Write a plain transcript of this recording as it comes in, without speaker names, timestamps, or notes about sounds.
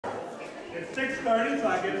It's 6:30, so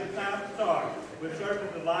I guess it's time to start. We're certainly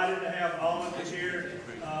delighted to have all of you here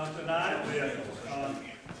tonight. We're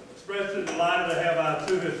especially delighted to have our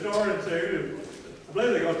two historians here who I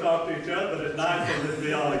believe they're going to talk to each other, but it's nice for them to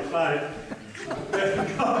be all excited.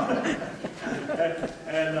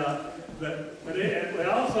 But we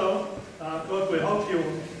also, of course, we hope you,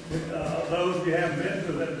 those of you who haven't been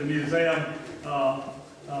to the museum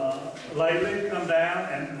lately, come down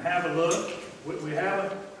and have a look. We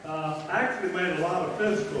haven't actually made a lot of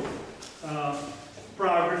physical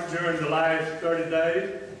progress during the last 30 days.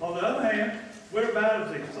 On the other hand, we're about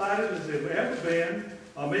as excited as we've ever been,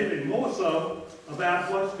 or maybe more so,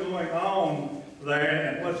 about what's going on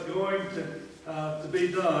there and what's going to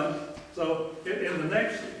be done. So in the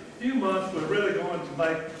next few months, we're really going to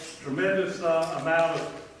make tremendous amount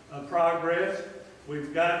of progress.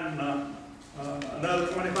 We've gotten another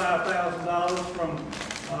 $25,000 from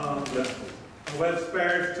the Webster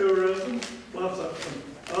Parish Tourism, plus some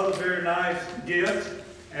other very nice gifts,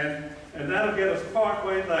 and that'll get us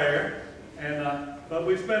partway there. But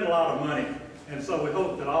we spend a lot of money, and so we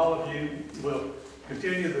hope that all of you will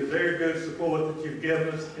continue the very good support that you've given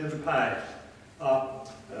us in the past.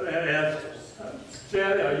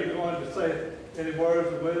 Schelley, are you going to say any words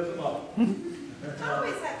of wisdom? I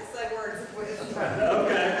always have to say words of wisdom.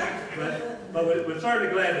 Okay, but we're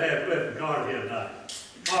certainly glad to have Clifton Cardin here tonight.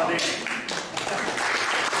 Cardin.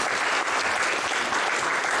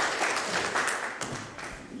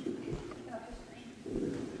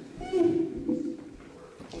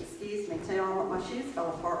 Excuse me, tell y'all what, my shoes fell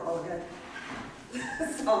apart while ago.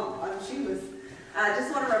 So I'm shoeless. I just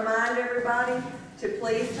want to remind everybody to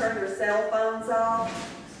please turn their cell phones off.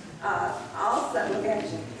 Also, look at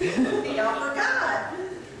you. Y'all forgot.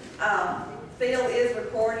 Phil is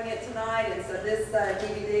recording it tonight, and so this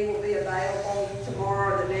DVD will be available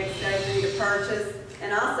tomorrow or the next day for you to purchase.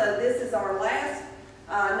 And also, this is our last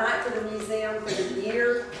night for the museum for the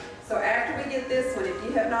year. So after we get this one, if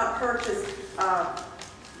you have not purchased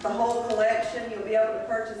the whole collection, you'll be able to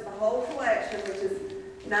purchase the whole collection, which is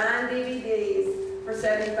 9 DVDs for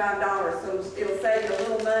 $75. So it'll save you a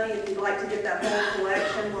little money if you'd like to get that whole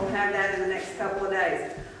collection. We'll have that in the next couple of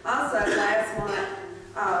days. Also, last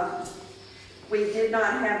month, we did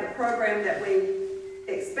not have the program that we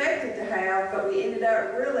expected to have, but we ended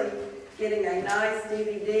up really getting a nice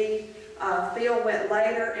DVD. Phil went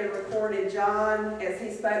later and recorded John as he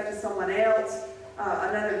spoke to someone else,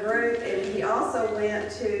 another group, and he also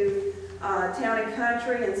went to Town and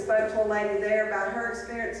Country and spoke to a lady there about her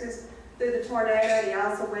experiences through the tornado. And he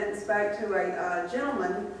also went and spoke to a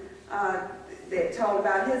gentleman that told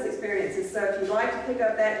about his experiences. So if you'd like to pick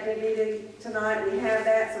up that DVD tonight, we have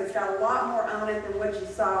that. So it's got a lot more on it than what you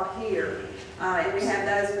saw here. And we have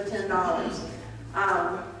those for $10.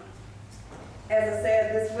 As I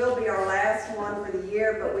said, this will be our last one for the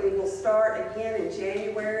year, but we will start again in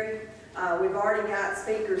January. We've already got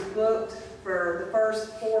speakers booked for the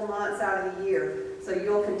first 4 months out of the year. So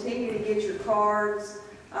you'll continue to get your cards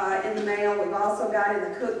in the mail. We've also got in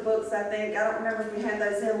the cookbooks, I think. I don't remember if we had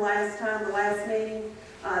those in last time, the last meeting.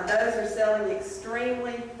 Those are selling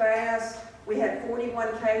extremely fast. We had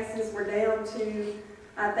 41 cases. We're down to,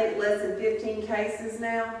 I think, less than 15 cases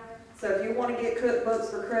now. So if you want to get cookbooks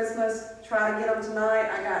for Christmas, try to get them tonight.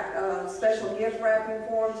 I got special gift wrapping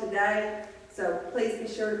for them today. So please be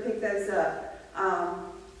sure to pick those up.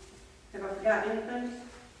 Have I forgotten anything?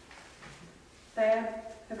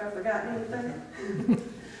 Dad, have I forgotten anything?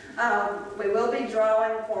 We will be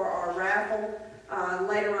drawing for our raffle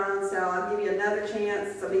later on, so I'll give you another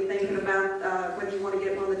chance. So be thinking about whether you want to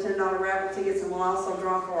get one of the $10 raffle tickets, and we'll also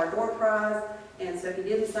draw for our door prize. And so if you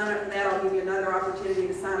didn't sign up for that, I'll give you another opportunity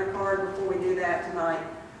to sign a card before we do that tonight.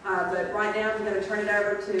 But right now, I'm going to turn it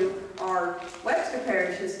over to our Webster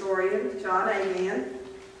Parish Historian, John Amen,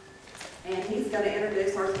 and he's going to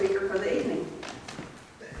introduce our speaker for the evening.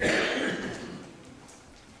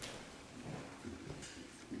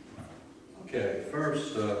 Okay,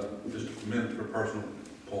 first, just a minute for a personal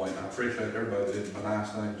point. I appreciate everybody that did nice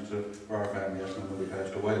things for our family. Yes, my mother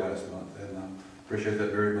passed away last month, and I appreciate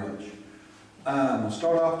that very much. I'm going to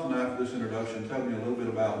start off tonight with this introduction, telling you a little bit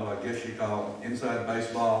about what I guess you call inside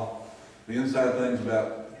baseball, the inside things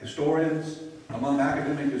about historians. Among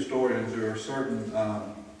academic historians, there are certain,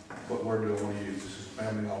 what word do I want to use? This is a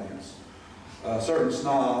family audience. Certain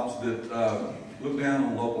snobs that look down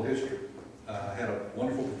on local history. I had a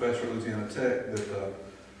wonderful professor at Louisiana Tech that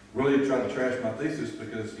really tried to trash my thesis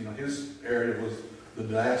because, you know, his area was the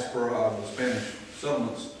diaspora of the Spanish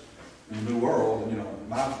settlements in the New World, and, you know,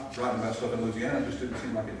 my writing about stuff in Louisiana just didn't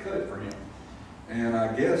seem like it cut it for him. And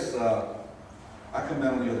I guess I come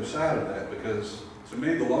down on the other side of that because To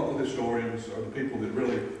me, the local historians are the people that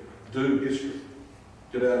really do history,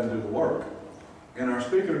 get out and do the work. And our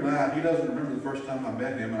speaker tonight, he doesn't remember the first time I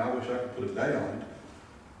met him, and I wish I could put a date on it.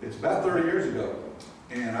 It's about 30 years ago,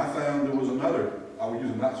 and I found there was another, I would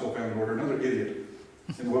use a not so family order, another idiot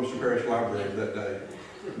in the Webster Parish Library that day,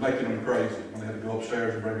 making them crazy when they had to go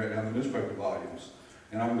upstairs and bring back down the newspaper volumes.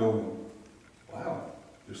 And I'm going, wow,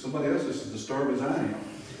 there's somebody else that's as disturbed as I am.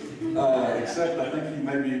 Except I think he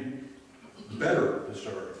may be better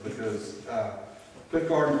disturbed, because Cliff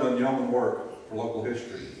Cardin's done yeoman work for local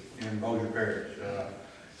history in Bossier Parish.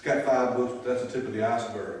 He's got 5 books, but that's the tip of the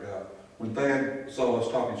iceberg. When Thad saw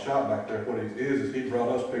us talking shop back there, what he is he brought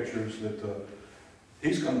us pictures that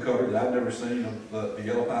he's uncovered that I've never seen of the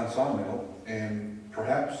Yellow Pine Sawmill, and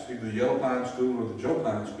perhaps either the Yellow Pine School or the Joe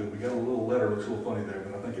Pine School. We got a little letter that's a little funny there,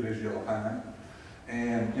 but I think it is Yellow Pine.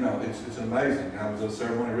 And, you know, it's amazing. I was at a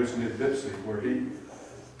ceremony recently at Dixie where he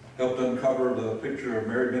helped uncover the picture of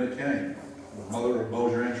Mary Bennett King, the mother of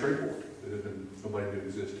Bossier and Shreveport, that had been, nobody knew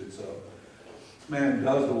existed. So, this man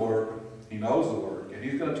does the work, he knows the work, and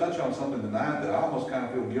he's going to touch on something tonight that I almost kind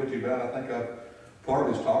of feel guilty about. I think part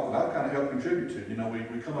of his talk that I've kind of helped contribute to. You know,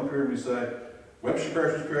 we come up here and we say, Webster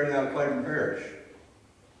Parish was created out of Clifton Parish.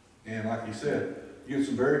 And like he said, you get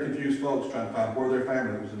some very confused folks trying to find where their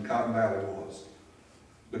family that was in Cotton Valley was.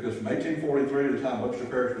 Because from 1843 to the time Webster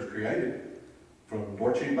Parish was created, from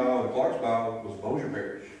Dorchester to Clarksville was Bossier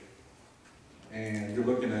Parish. And you're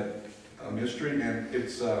looking at a mystery, and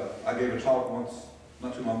it's, I gave a talk once,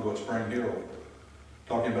 not too long ago at Spring Hill,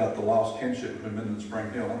 talking about the lost kinship between Minden and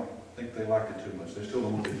Spring Hill. I don't think they liked it too much. They still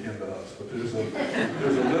don't want to be kin to us. But there's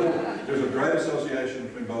a great association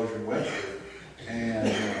between Bossier and Webster. And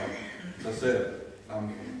as I said,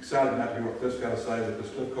 I'm excited not to hear what Cliff's got to say,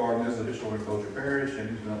 because Cliff Cardin is the historian of Bossier Parish, and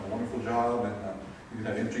he's done a wonderful job, and you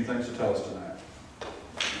have interesting things to tell us tonight.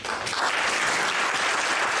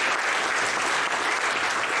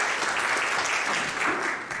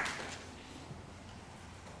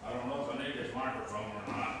 I don't know if I need this microphone or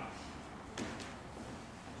not.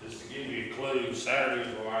 Just to give you a clue, Saturday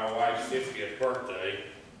was my wife's 50th birthday,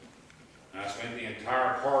 and I spent the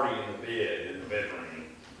entire party in the bed, in the bedroom.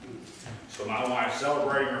 So my wife's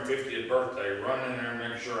celebrating her 50th birthday, running in there and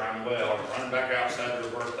making sure I'm well, and running back outside her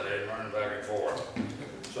birthday and running back and forth.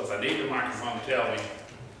 So if I need the microphone, tell me.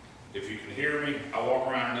 If you can hear me, I walk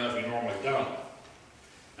around enough you normally don't.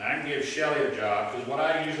 Now I can give Schelley a job, because what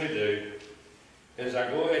I usually do is I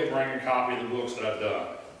go ahead and bring a copy of the books that I've done.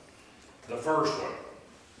 The first one,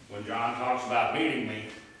 when John talks about meeting me,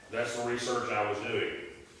 that's the research I was doing.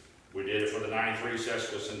 We did it for the 93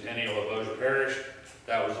 sesquicentennial of Bossier Parish.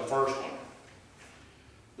 That was the first one.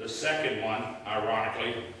 The second one,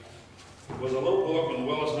 ironically, was a little book when the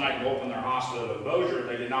Willis Knight opened their hospital in Bossier.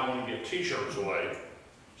 They did not want to give t-shirts away.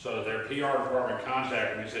 So their PR department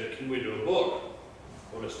contacted me and said, can we do a book?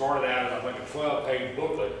 Well, it started out as, I think, a 12-page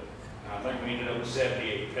booklet, and I think we ended up with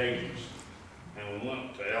 78 pages. And we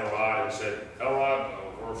went to Elrod and said, Elrod,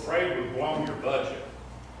 we're afraid we've blown your budget.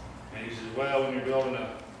 And he says, well, when you're building a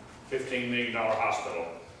 $15 million hospital,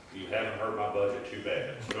 you haven't hurt my budget too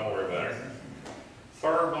bad, so don't worry about it.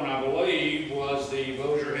 Third one, I believe, was the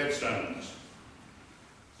Bossier headstones.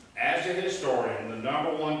 As a historian, the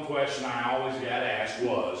number one question I always got asked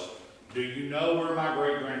was, do you know where my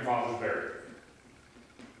great-grandfather's buried?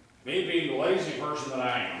 Me being the lazy person that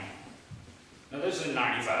I am, now this is in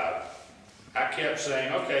 95, I kept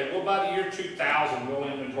saying, okay, well by the year 2000, we'll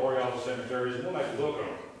inventory all the cemeteries and we'll make a book on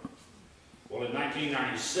them. Well, in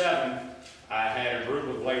 1997, I had a group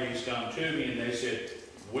of ladies come to me and they said,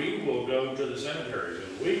 we will go to the cemeteries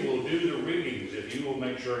and we will do the readings if you will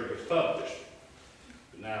make sure it gets published.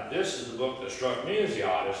 Now, this is the book that struck me as the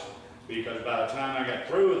oddest, because by the time I got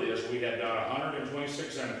through with this, we had done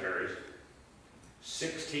 126 cemeteries,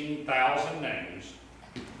 16,000 names.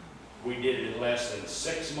 We did it in less than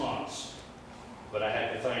 6 months, but I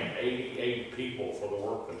had to thank 88 people for the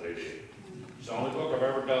work that they did. It's the only book I've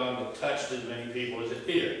ever done that touched as many people as it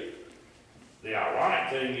did. The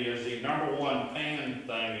ironic thing is, the number one fan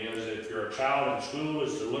thing is, if you're a child in school,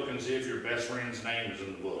 is to look and see if your best friend's name is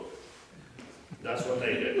in the book. That's what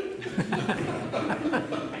they did.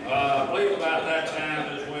 I believe about that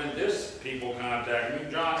time is when this people contacted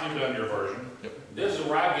me. John, you've done your version. Yep. This is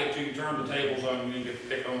where I get to turn the tables on you and get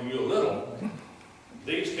to pick on you a little.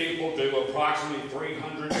 These people do approximately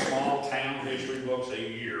 300 small town history books a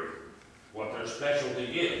year. What their specialty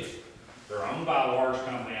is. They're owned by a large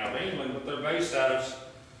company out of England, but they're based out of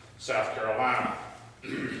South Carolina.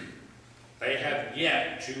 They have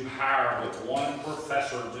yet to hire but one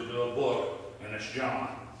professor to do a book, and it's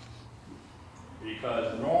John.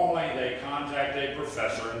 Because normally they contact a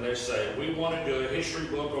professor and they say, we want to do a history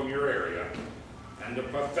book on your area. And the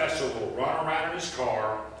professor will run around in his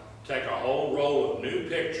car, take a whole roll of new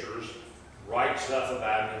pictures, write stuff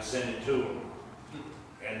about it and send it to them.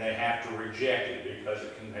 And they have to reject it because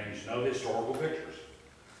it contains no historical pictures.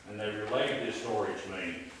 And they relayed this story to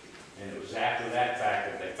me. And it was after that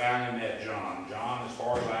fact that they finally met John. John, as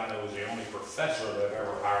far as I know, was the only professor they've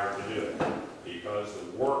ever hired to do it, because the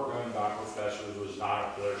work done by professors was not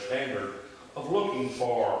up to their standard of looking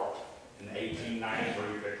for an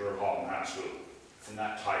 1893 picture of Halton High School and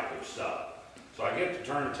that type of stuff. So I get to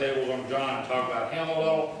turn the tables on John and talk about him a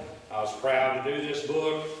little. I was proud to do this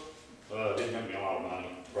book. It didn't make me a lot of money.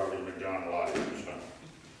 Probably didn't make John a lot of money.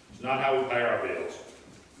 It's not how we pay our bills.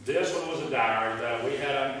 This one was a diary that we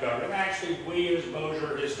had uncovered, and actually we as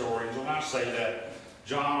Bossier historians, when I say that,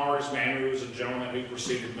 John R. Manry was a gentleman who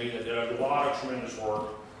preceded me that did a lot of tremendous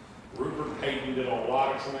work. Rupert Payton did a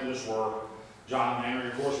lot of tremendous work. John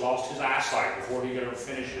Manry, of course, lost his eyesight before he could ever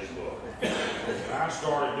finish his book. When I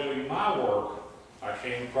started doing my work, I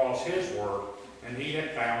came across his work, and he had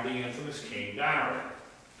found the infamous King Diary.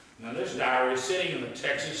 Now this diary is sitting in the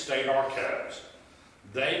Texas State Archives.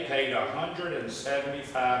 They paid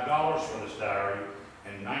 $175 for this diary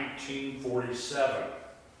in 1947.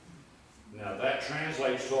 Now that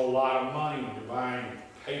translates to a lot of money to buying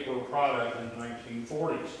paper product in the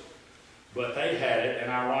 1940s. But they had it,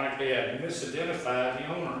 and ironically had misidentified the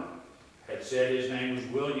owner. Had said his name was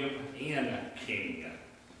William N. King.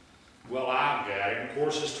 Well, I've got it. Of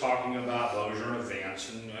course, it's talking about Bossier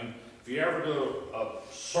events. And if you ever do a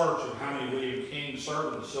search of how many William Kings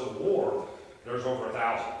served in the Civil War, there's over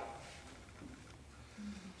 1,000.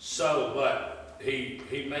 So, but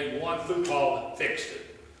he made one phone call that fixed it.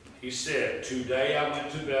 He said, today I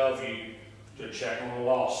went to Bellevue to check on a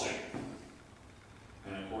lawsuit.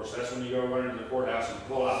 And of course, that's when you go run into the courthouse and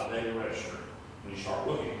pull out the daily register and you start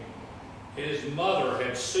looking. His mother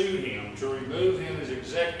had sued him to remove him as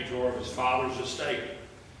executor of his father's estate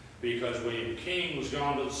because William King was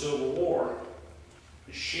gone to the Civil War.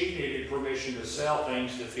 She needed permission to sell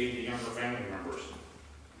things to feed the younger family members.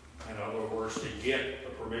 In other words, to get the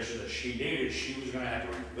permission that she needed, she was going to have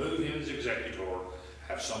to remove him as executor,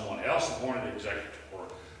 have someone else appointed executor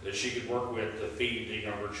that she could work with to feed the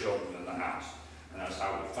younger children in the house. And that's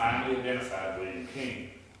how we finally identified William King.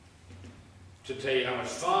 To tell you how much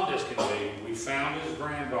fun this can be, we found his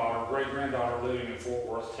granddaughter, great-granddaughter, living in Fort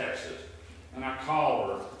Worth, Texas. And I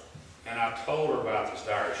called her, and I told her about this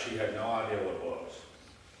diary. She had no idea what it was.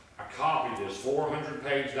 I copied this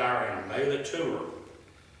 400-page diary, and I mailed it to her.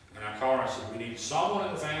 And I called her and I said, we need someone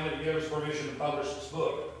in the family to give us permission to publish this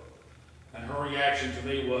book. And her reaction to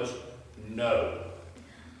me was, no.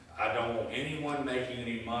 I don't want anyone making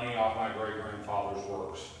any money off my great-grandfather's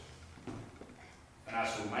works. And I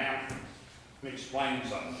said, ma'am, let me explain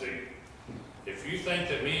something to you. If you think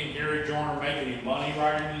that me and Gary Joyner make any money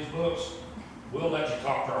writing these books, we'll let you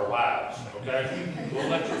talk to our wives, okay? We'll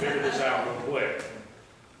let you figure this out real quick.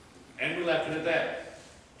 And we left it at that.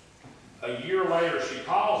 A year later, she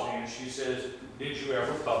calls me and she says, did you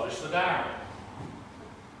ever publish the diary?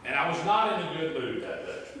 And I was not in a good mood that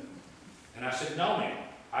day. And I said, no, ma'am.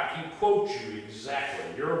 I can quote you exactly.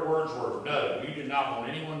 Your words were, no, you did not want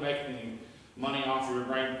anyone making any money off your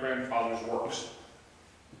great-grandfather's works.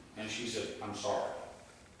 And she said, I'm sorry.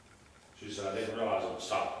 She said, I didn't realize it would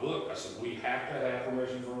stop the book. I said, we have to have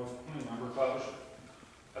permission from a member publisher.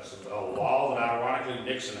 That's a law that ironically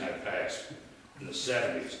Nixon had passed in the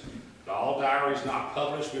 70s. All diaries not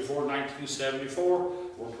published before 1974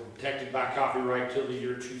 were protected by copyright till the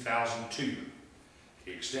year 2002.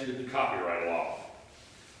 He extended the copyright law.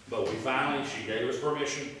 But we finally, she gave us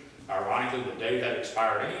permission. Ironically, the date had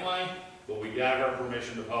expired anyway, but we got her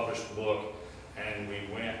permission to publish the book, and we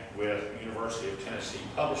went with University of Tennessee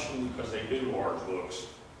Publishing because they do large books.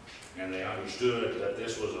 And they understood that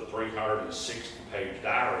this was a 360-page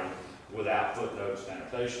diary without footnotes and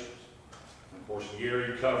annotations. And of course,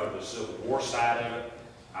 Gary covered the Civil War side of it.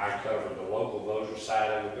 I covered the local Bossier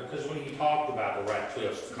side of it because when he talked about the Rat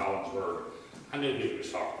Cliffs of Collinsburg, I knew who he was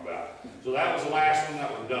talking about. So that was the last one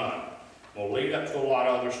that was done. We'll lead up to a lot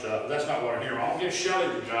of other stuff, but that's not what I'm here. I'll give Schelley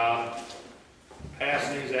the job,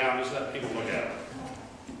 passing these out, and just let people look at them.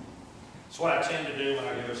 That's what I tend to do when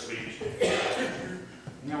I give a speech.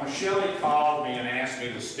 Now, when Schelley called me and asked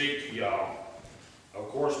me to speak to y'all, of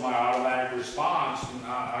course, my automatic response, and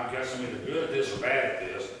I guess I'm either good at this or bad at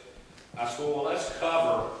this, I said, well, let's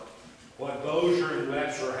cover what Bossier and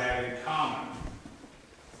Webster have in common.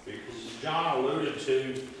 Because as John alluded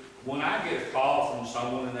to, when I get a call from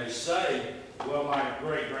someone and they say, well, my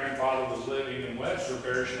great-grandfather was living in Webster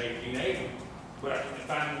Parish in 1880, but I couldn't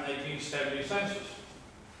find him in the 1870 census.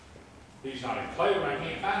 He's not in Cleveland, I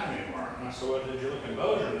can't find him anywhere. And I said, well, did you look in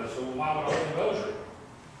Bossier? And I said, well, why would I look in Bossier?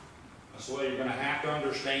 I said, well, you're going to have to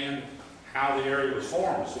understand how the area was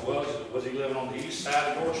formed. I said, well, was he living on the east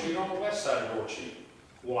side of Dorchester or on the west side of Dorchester?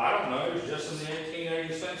 Well, I don't know, it was just in the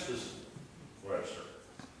 1880 census, Webster.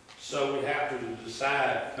 So we have to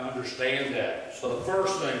decide to understand that. So the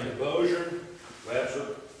first thing, the Bossier, Webster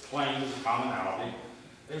claims commonality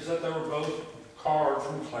is that they were both carved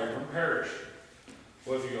from Clifton Parish.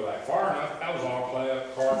 Well, if you go back far enough, that was all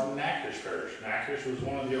carved from Nike-Hercules Parish. Nike-Hercules was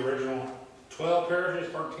one of the original 12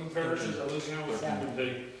 parishes, 13 parishes that Louisiana was formed into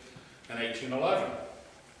in 1811.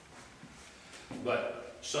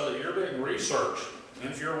 But so that you're being researched, and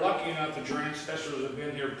if you're lucky enough that your ancestors have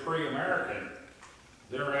been here pre-American,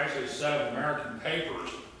 there are actually a set of American papers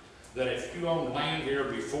that if you owned land here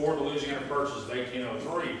before the Louisiana Purchase of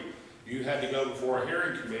 1803, you had to go before a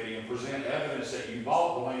hearing committee and present evidence that you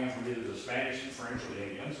bought the land from either the Spanish and French or the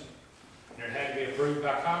Indians, and it had to be approved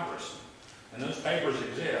by Congress. And those papers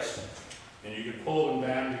exist, and you can pull them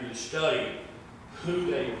down, you can study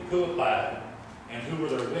who applied and who were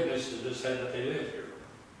their witnesses that said that they lived here.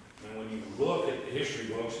 And when you look at the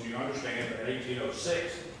history books and you understand that in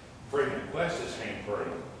 1806, Freedom and Questus came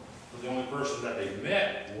through, but the only person that they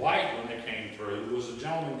met white when they came through was a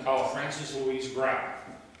gentleman called Francis Louis Brown.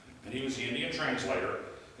 And he was the Indian translator,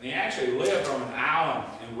 and he actually lived on an island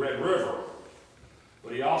in Red River,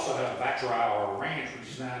 but he also had a battery or a ranch, which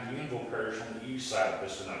is now in Minden Parish on the east side of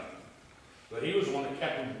Mississippi. But he was the one that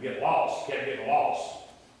kept him from getting lost, kept getting lost.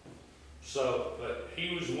 So, but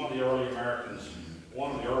he was one of the early Americans,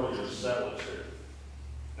 one of the earlier settlers here.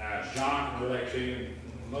 Now, as John can relate to you,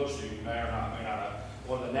 most of you may or may not know,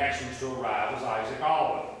 one of the next ones to arrive was Isaac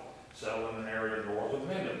Alden, settled in an area north of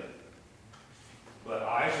Minden. But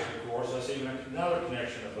Isaac, of course, that's even another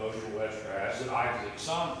connection that Bossier Webster has, that Isaac's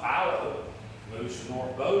son, Philo, moves to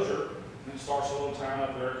North Bossier and starts a little town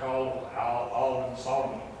up there called Alden,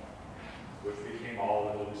 Solomon, which became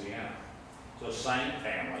Alden, Louisiana. So same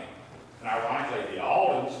family. And ironically, the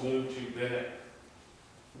Aldens moved to Bennett,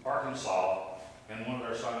 Arkansas, and one of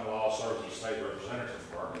their son-in-law serves as state representative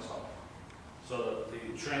for Arkansas. So the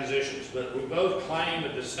transitions. But we both claim a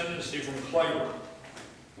descendancy from Claiborne.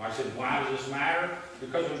 I said, why does this matter?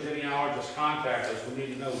 Because when genealogists contact us, we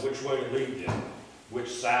need to know which way to lead them. Which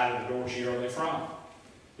side of the door sheet are they from?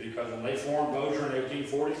 Because when they formed Bossier in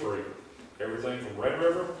 1843, everything from Red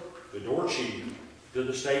River, the door sheet, to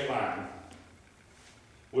the state line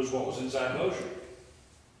was what was inside Bossier.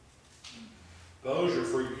 Bossier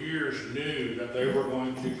for years knew that they were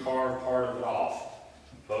going to carve part of it off.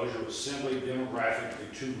 Bossier was simply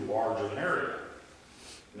demographically too large of an area.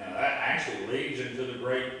 Now that actually leads into the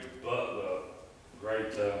great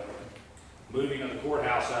moving of the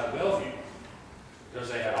courthouse out of Bellevue, because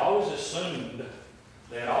they had always assumed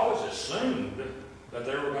that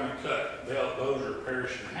they were going to cut Bossier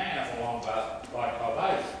Parish in half along by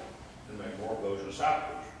Cardin and make more Bossier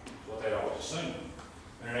southwards. That's what they'd always assumed.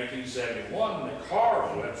 And in 1871, they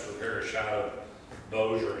carved Webster Parish out of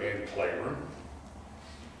Bossier and Claiborne,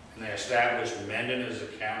 and they established Minden as the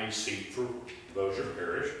county seat for Bossier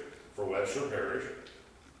Parish, for Webster Parish,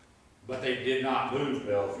 but they did not move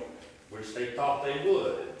Bellevue, which they thought they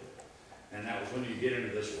would. And that was when you get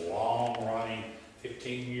into this long-running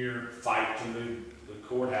 15-year fight to move the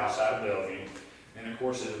courthouse out of Bellevue, and of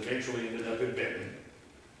course it eventually ended up in Minden.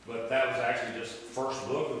 But that was actually just the first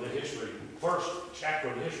book of the history, first chapter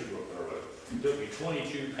of the history book that I wrote. It took me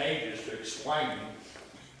 22 pages to explain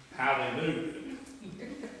how they moved it.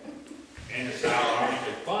 And it's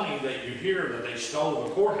ironically funny that you hear that they stole the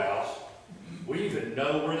courthouse. We even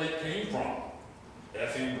know where that came from.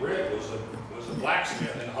 F.M. Britt was a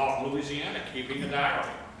blacksmith in Houghton, Louisiana, keeping a diary.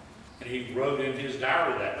 And he wrote in his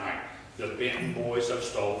diary that night, the Benton boys have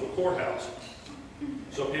stole the courthouse.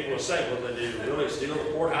 So people will say, well, did they really steal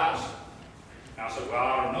the courthouse? And I said, well,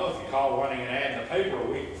 I don't know. If you call running an ad in the paper a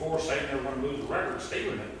week before saying they were going to lose the record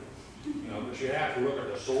stealing it. But you have to look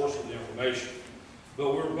at the source of the information.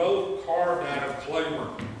 But we're both carved out of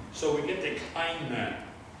Claiborne, so we get to claim that.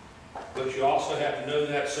 But you also have to know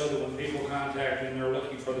that so that when people contact you and they're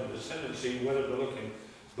looking for the descendancy, whether they're looking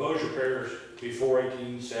Bossier Parish before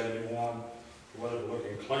 1871, or whether they're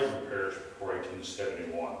looking Claiborne Parish before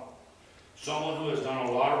 1871. Someone who has done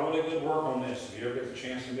a lot of really good work on this, if you ever get the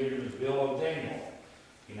chance to meet him, is Bill O'Daniel.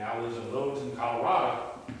 He now lives in Littleton,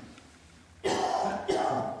 Colorado.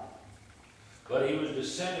 But he was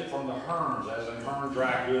descended from the Hearns, as in Hearn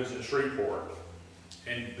Dry Goods in Shreveport.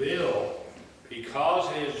 And Bill, because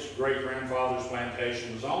his great-grandfather's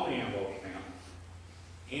plantation was on the Antelope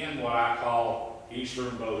County, in what I call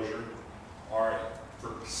Eastern Bossier, or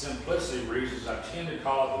for simplicity reasons, I tend to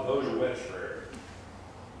call it the Bossier-Webster area.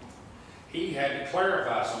 He had to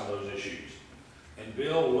clarify some of those issues. And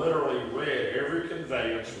Bill literally read every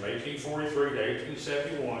conveyance from 1843 to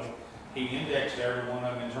 1871. He indexed every one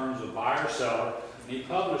of them in terms of buyer, seller, and he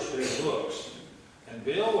published it in books. And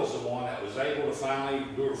Bill was the one that was able to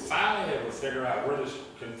we were finally able to figure out where this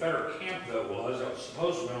Confederate camp that was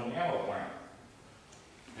supposed to be on the Antelope Plant.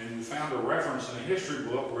 And we found a reference in a history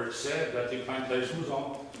book where it said that the plantation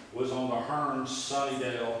was on the Hearn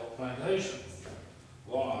Sunnydale plantation.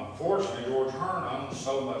 Well, unfortunately, George Hearn owned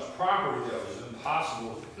so much property that was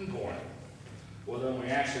impossible to pinpoint. Well, then we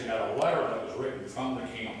actually got a letter that was written from the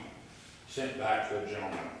camp, sent back to a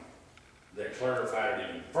gentleman that clarified it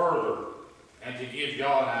even further. And to give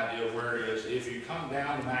y'all an idea of where it is, if you come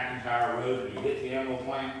down the McIntyre Road and you hit the animal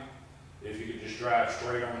plant, if you could just drive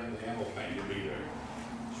straight on into the animal plant, you'll be there.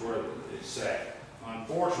 It's where it's set.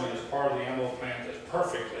 Unfortunately, it's part of the animal plant that's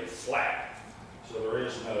perfectly flat, so there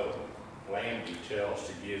is no land details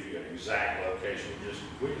to give you an exact location.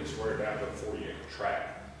 We can swear it out before you get the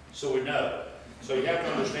track. So we know. So you have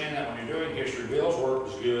to understand that when you're doing history, Bill's work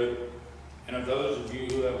was good. And of those of you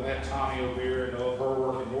who have met Tommy O'Beer and know of her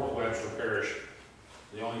work in North Webster Parish,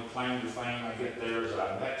 the only claim to fame I get there is that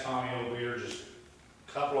I met Tommy O'Beer just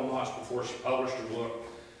a couple of months before she published her book.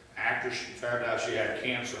 After she found out she had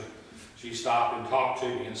cancer, she stopped and talked to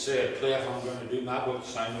me and said, "Cliff, I'm going to do my book the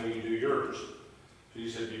same way you do yours." She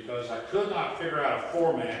said, "Because I could not figure out a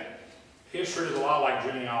format. History is a lot like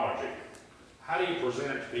genealogy. How do you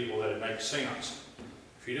present it to people that it makes sense?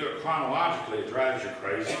 If you do it chronologically, it drives you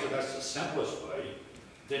crazy, but that's the simplest way.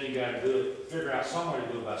 Then you got to do it, figure out some way to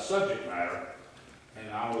do it by subject matter."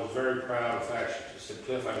 And I was very proud of the fact she said,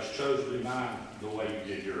 "Cliff, I just chose to do mine the way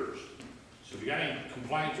you did yours." So if you got any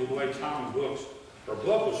complaints with the way Tommy's her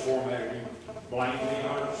book was formatted, you blame me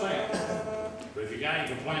 100%. But if you got any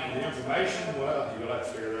complaint with the information, well, you'll have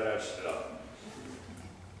to figure that out yourself.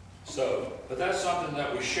 So, but that's something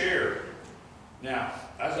that we share. Now,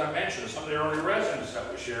 as I mentioned, some of the early residents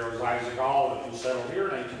that we share was Isaac Alden, who settled here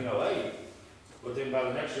in 1808. But then by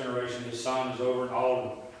the next generation, his son is over in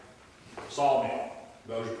Alden Sawmill,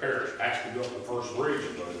 Bossier Parish. Actually built the first bridge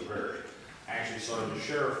in Bossier Parish. Actually served as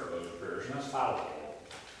sheriff of Bossier Parish, and that's Fowler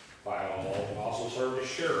Alden also served as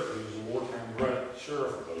sheriff. He was a wartime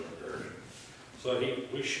sheriff of Bossier Parish. So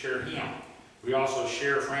we share him. We also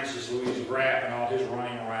share Francis Louise Graff and all his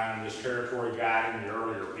running around in this territory, guiding the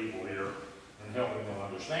earlier people here and helping them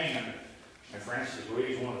understand. And Francis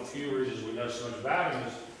Louise, one of the few reasons we know so much about him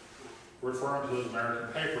is referring to those American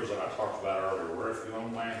papers that I talked about earlier, where if you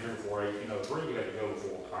owned land here before 1803, you had to go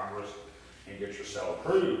before Congress and get yourself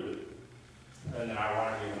approved. And then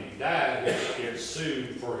ironically, when he died, his kids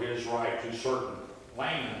sued for his right to certain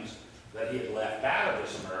lands that he had left out of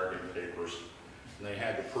this American papers. And they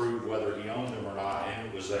had to prove whether he owned them or not, and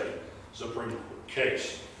it was a Supreme Court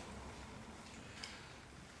case.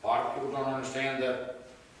 A lot of people don't understand that.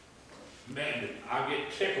 Man, I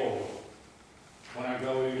get tickled when I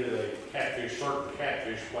go into the certain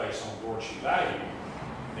catfish place on Dorsey Bayou.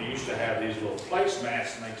 They used to have these little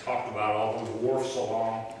placemats, and they talked about all the wharfs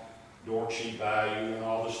along Dorsey Bayou and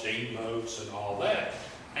all the steamboats and all that.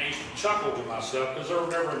 I used to chuckle to myself because there were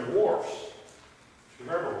never any wharfs. If you've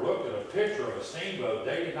ever looked at a picture of a steamboat,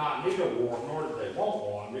 they did not need a wharf, nor did they want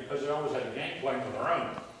one, because they always had a gangplank of their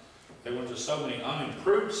own. They went to so many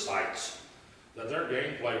unimproved sites that their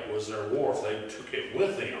gangplank was their wharf. They took it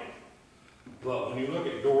with them. But when you look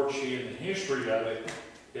at Dorsey and the history of it,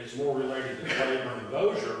 it's more related to Claiborne and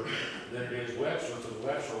Bossier than it is Webster, because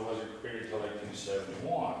Webster wasn't created until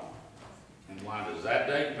 1871. And why does that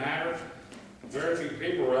date matter? Very few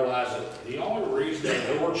people realize that the only reason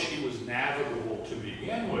that Dorsey was navigable to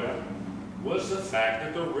begin with was the fact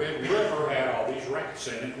that the Red River had all these wrecks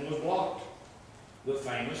in it and was blocked. The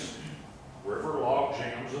famous river log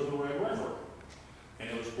jams of the Red River. And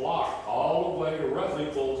it was blocked all the way to roughly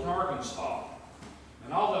Fulton, Arkansas.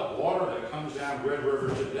 And all that water that comes down Red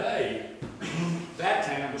River today, that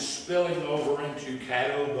time was spilling over into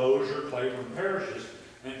Caddo, Bossier, Claiborne parishes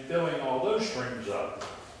and filling all those streams up,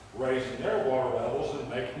 raising their water levels and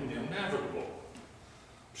making them navigable.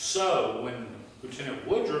 So when Lieutenant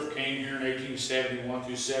Woodruff came here in 1871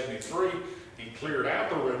 through 73 and cleared out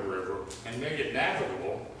the Red River and made it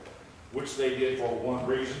navigable, which they did for one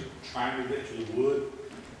reason, trying to get to the wood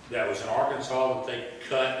that was in Arkansas that they could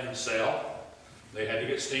cut and sell. They had to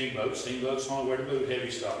get steamboats. Steamboats on the way to move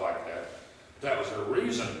heavy stuff like that. That was their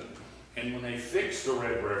reason. And when they fixed the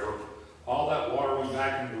Red River, all that water went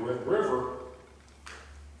back into the Red River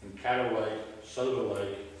in Caddo Lake, Soda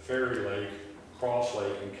Lake, Ferry Lake, Cross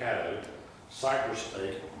Lake, and Caddo. Cypress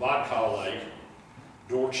Lake, Vodka Lake,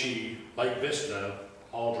 Dorchey, Lake Vista,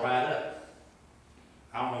 all dried up.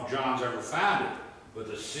 I don't know if John's ever found it, but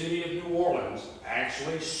the city of New Orleans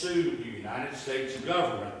actually sued the United States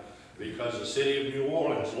government because the city of New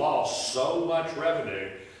Orleans lost so much revenue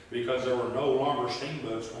because there were no longer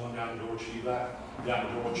steamboats going down to Dorchey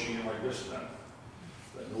and Lake Vista.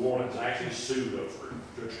 But New Orleans actually sued over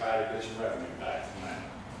it to try to get some revenue back from that.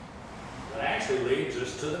 That actually leads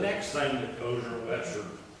us to the next thing that Bossier and Webster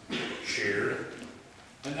shared,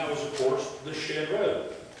 and that was, of course, the Shed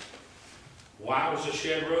Road. Why was the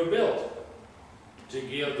Shed Road built? To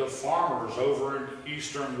give the farmers over in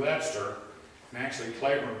eastern Webster, and actually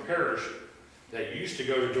Claiborne Parish, that used to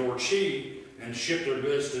go to Dorchey and ship their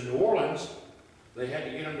goods to New Orleans, they had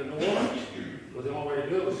to get them to New Orleans. But the only way to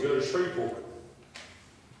do it was to go to Shreveport.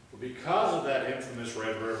 But because of that infamous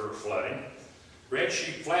Red River flooding, Red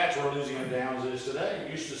Sheep Flats, where Louisiana Downs is today,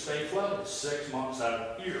 used to stay flooded 6 months out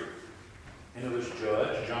of the year. And it was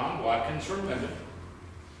Judge John Watkins from Minden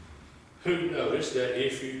who noticed that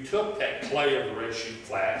if you took that clay of the Red Sheep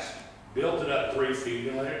Flats, built it up 3 feet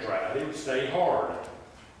and let it dry, it would stay hard.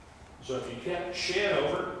 So if you kept shed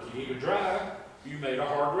over it to keep it dry, you made a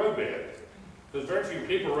hard roadbed. Because very few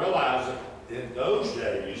people realize that in those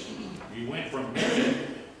days, you went from Minden,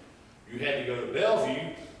 you had to go to Bellevue,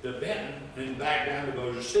 to Benton, and back down to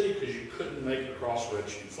Bossier City because you couldn't make it across Red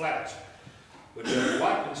Sheep Flats. But Judge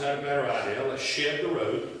Watkins had a better idea. Let's shed the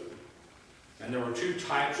road. And there were 2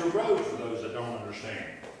 types of roads for those that don't understand.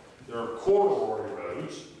 There are corduroy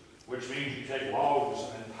roads, which means you take logs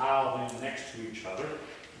and pile them next to each other.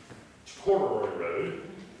 It's corduroy road.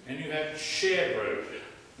 And you have shed road.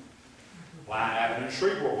 Line Avenue in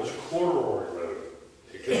Shreveport was a corduroy road.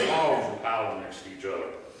 You took logs and piled them next to each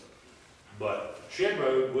other. But shed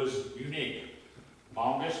road was unique.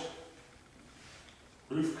 Longest,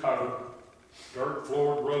 roof-covered,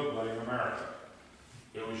 dirt-floored roadway in America.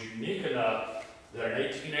 It was unique enough that in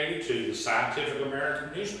 1882, the Scientific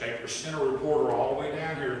American newspaper sent a reporter all the way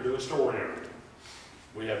down here to do a story on it.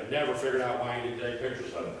 We have never figured out why he didn't take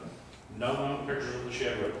pictures of it. No known pictures of the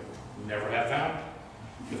shed road. Never have found it.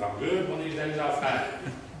 If I'm good, one of these days I'll find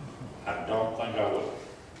it. I don't think I will.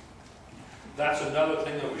 That's another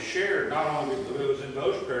thing that was shared, not only that it was in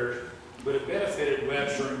Bossier Parish, but it benefited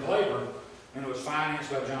Webster and Claiborne, and it was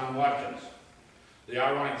financed by John Watkins. The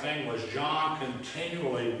ironic thing was John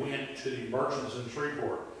continually went to the merchants in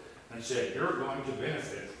Shreveport and said, you're going to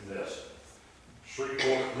benefit from this.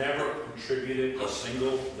 Shreveport never contributed a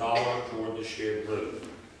single dollar toward the shed road.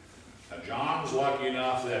 Now John was lucky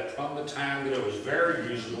enough that from the time that it was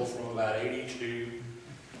very usable, from about 82,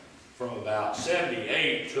 from about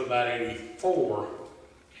 78 to about 84,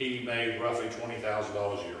 he made roughly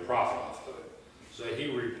 $20,000 a year profit off of it. So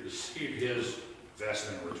he received his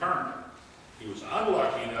investment in return. He was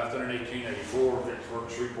unlucky enough that in 1884, Vicksburg,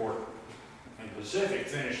 Shreveport, and Pacific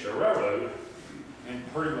finished their railroad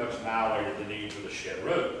and pretty much annihilated the need for the shed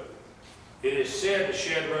road. It is said the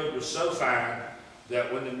shed road was so fine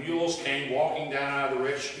that when the mules came walking down out of the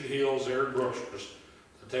Red Sheep Hills there at Brookshire's,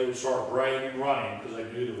 that they would start braying and running because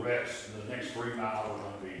they knew the rest and the next 3 miles were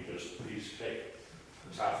going to be just a piece of cake.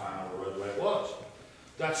 That's how fine the roadway was.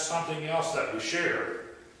 That's something else that we share.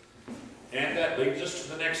 And that leads us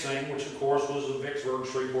to the next thing, which of course was the Vicksburg,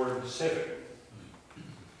 Shreveport, and Pacific.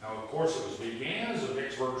 Now, of course, it was began as the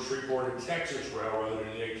Vicksburg, Shreveport, and Texas Railroad in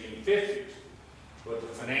the 1850s. But the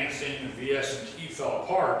financing and VS&T fell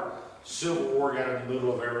apart. Civil War got in the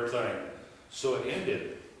middle of everything, so it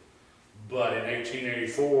ended. But in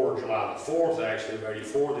 1884, July the 4th, actually, of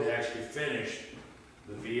 84, they actually finished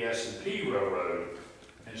the VS&P Railroad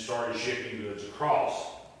and started shipping goods across.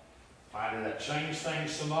 Why did that change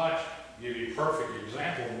things so much? To give you a perfect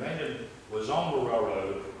example, Minden was on the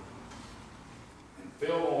railroad, and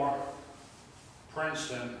Fillmore,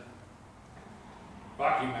 Princeton,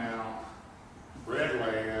 Rocky Mount,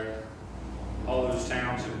 Redland, all those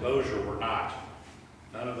towns in Bossier were not.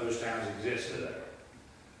 None of those towns existed there.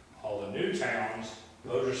 All the new towns,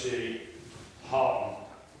 Bossier City, Houghton,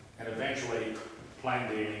 and eventually Plain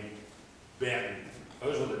Dealing, Benton,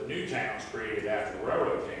 those were the new towns created after the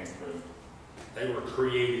railroad came through. They were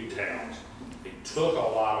created towns. They took a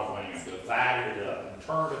lot of land, divided it up, and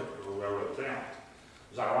turned it into a railroad town.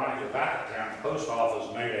 It was ironic about that town, the post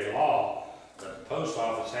office made a law that the post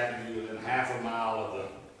office had to be within half a mile of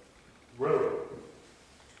the railroad.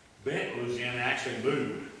 Benton, Louisiana actually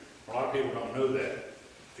moved. A lot of people don't know that.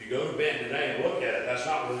 If you go to Benton today and look at it, that's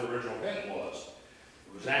not where the original Benton was.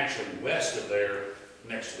 It was actually west of there,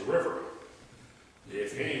 next to the river.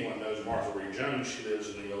 If anyone knows Martha Reed Jones, she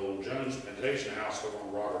lives in the old Jones Plantation house over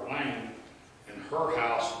on Robert Lane, and her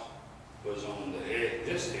house was on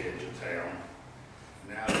this edge of town.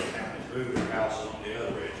 Now the town has moved, their house is on the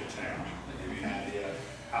other edge of town. To give you an idea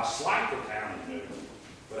how slight the town has moved,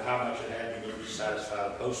 but how much it had to move to satisfy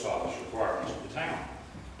the post office requirements of the town.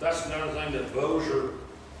 That's another thing that Bossier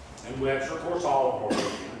and Webster, of course all of them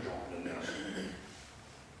are joined in this.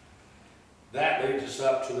 That leads us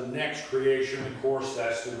up to the next creation, of course,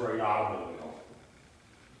 that's the great automobile.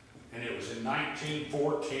 And it was in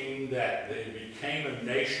 1914 that they became a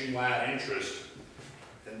nationwide interest.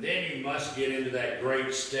 And then you must get into that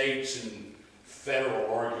great states and federal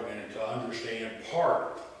argument to understand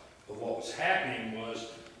part of what was happening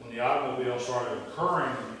was when the automobile started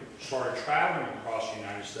occurring, started traveling across the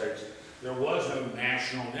United States, there was no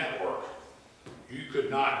national network. You could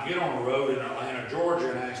not get on a road in Atlanta, Georgia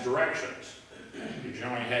and ask directions. You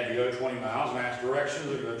generally had to go 20 miles and ask directions,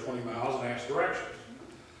 or go 20 miles and ask directions.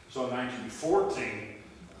 So in 1914,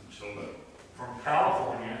 from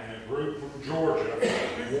California and a group from Georgia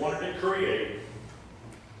wanted to create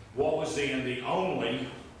what was then the only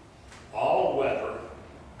all-weather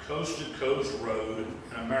coast-to-coast road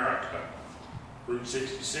in America. Route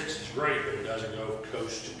 66 is great, but it doesn't go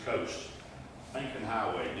coast to coast. Lincoln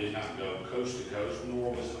Highway did not go coast to coast,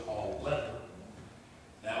 nor was it all-weather.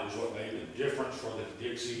 That was what made the difference for the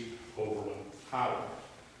Dixie Overland Highway.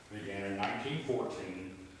 It began in 1914.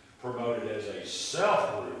 Promoted as a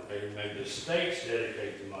self-route. They made the states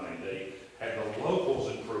dedicate the money. They had the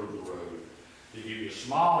locals improve the road. To give you a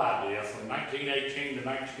small idea, from 1918 to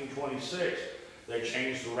 1926, they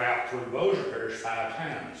changed the route through Bossier Parish 5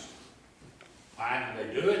 times. Why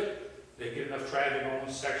did they do it? They get enough traffic on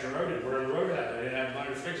one section of road to burn the road out. They didn't have money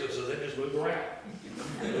to fix it, so they just moved the route.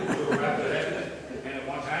 They moved the route that had it. And at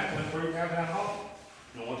one time, it went through downtown Hall.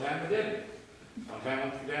 And one time it didn't. One time it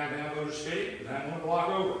went through downtown Bossier City, and then went a block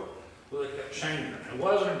over. Well, they kept changing it. It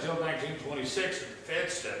wasn't until 1926 that the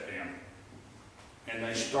Fed stepped in and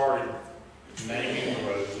they started naming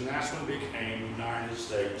the roads, and that's when it became United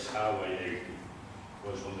States Highway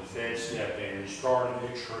 80, was when the Fed stepped in and started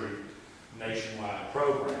a true nationwide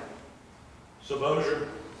program. So Bossier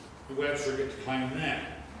and Webster get to claim that.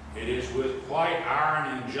 It is with quite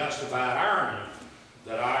irony and justified irony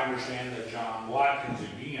that I understand that John Watkins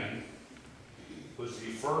again was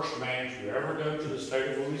the first man to ever go to the state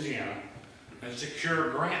of Louisiana and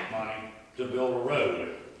secure grant money to build a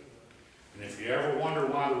road. And if you ever wonder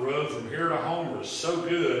why the road from here to Homer is so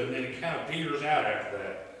good and then it kind of peters out after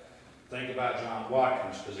that, think about John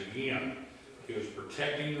Watkins, because again, he was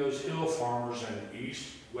protecting those hill farmers in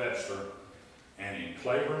East Webster and in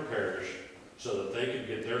Schelley Parish so that they could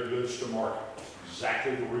get their goods to market.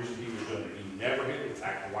 Exactly the reason he was doing it. He never hid the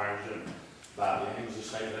fact of why he was doing it. By then he was a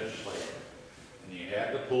state legislator. And he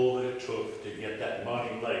had the pull that it took to get that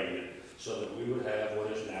money laid so that we would have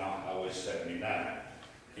what is now Highway 79.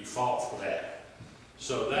 He fought for that.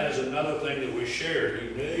 So that is another thing that we shared. He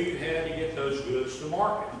knew you had to get those goods to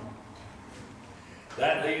market.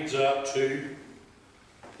 That leads up to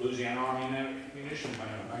Louisiana Army Ammunition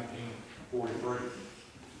Plan of 1943.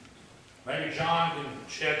 Maybe John can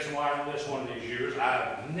shed some light on this one of these years.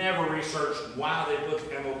 I've never researched why they put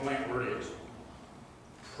the ammo plant where it is.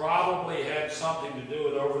 Probably had something to do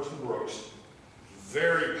with Overton Brooks,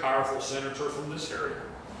 very powerful senator from this area.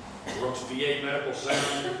 Brooks VA Medical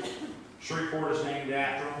Center, Shreveport is named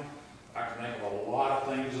after him. I can think of a lot of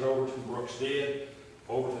things that Overton Brooks did.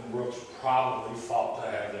 Overton Brooks probably fought to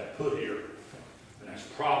have that put here. And that's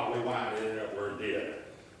probably why it ended up where it did.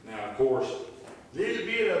 Now, of course, these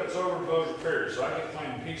bit of it's over in Bossier Parish, so I get to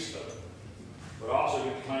claim a piece of it. But I also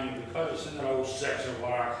get to claim, because it's in that old section of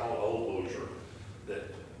what I call Old Bossier,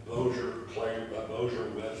 that Bossier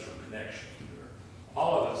and Webster connection.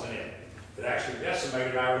 All of it's in it. It actually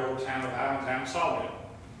decimated our little town of Allentown Sawmill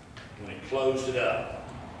when it closed it up.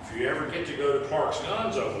 If you ever get to go to Clark's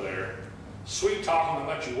Guns over there, sweet talking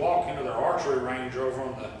about you walk into their archery range over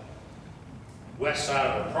on the west side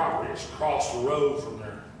of the property. It's across the road from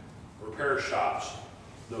their repair shops.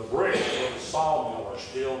 The bricks of the sawmill are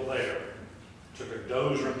still there. Took a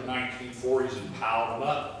dozer in the 1940s and piled them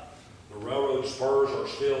up. The railroad spurs are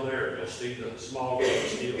still there. You'll see the small gauge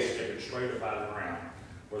steel sticking straight up out of the ground,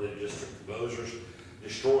 where they just took the dozers,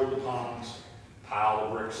 destroyed the ponds,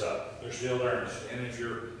 piled the bricks up. They're still there, and if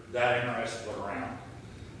you're that interested, look around.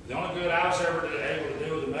 The only good I was ever able to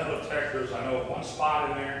do with the metal detectors, I know of one spot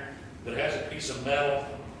in there that has a piece of metal.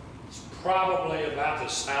 It's probably about the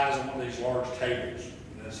size of one of these large tables,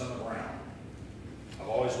 and it's on the ground. I've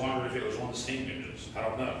always wondered if it was one of the steam engines. I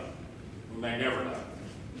don't know. We may never know.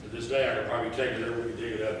 To this day, I could probably take it over and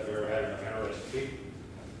dig it up if we ever had enough interested people.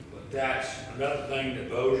 But that's another thing that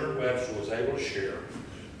Bossier and Webster was able to share.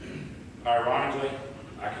 Ironically,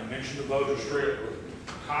 I can mention the Bossier Strip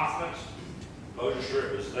with confidence. Bossier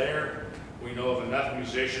Strip is there. We know of enough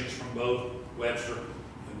musicians from both Webster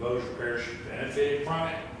and Bossier Parish who benefited from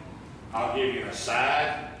it. I'll give you an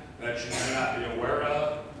aside that you may not be aware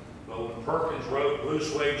of, but when Perkins wrote Blue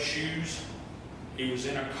Suede Shoes, he was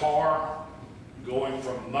in a car going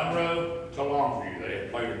from Monroe to Longview. They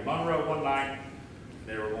had played in Monroe one night,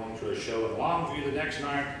 they were going to a show in Longview the next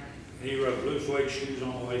night, and he wrote Blue Suede Shoes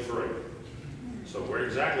on the way through. So where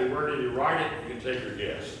did he write it? You can take your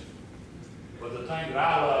guess. But the thing that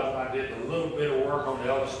I loved when I did a little bit of work on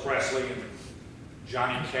Elvis Presley and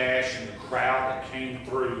Johnny Cash and the crowd that came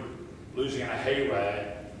through Louisiana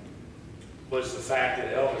Hayride was the fact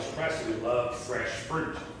that Elvis Presley loved fresh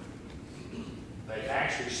fruit. They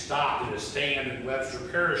actually stopped at a stand in Webster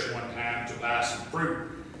Parish one time to buy some fruit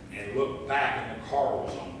and looked back and the car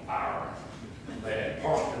was on fire. They had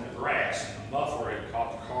parked in the grass and the muffler had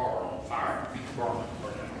caught the car on fire and burned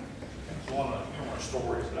it down. It's one of the numerous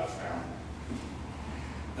stories that I found.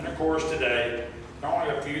 And of course today, there are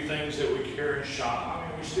only a few things that we carry in shop. I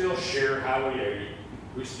mean, we still share Highway 80.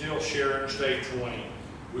 We still share Interstate 20.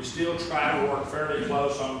 We still try to work fairly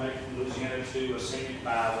close on making Louisiana 2 a scenic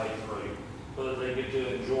byway through so that they get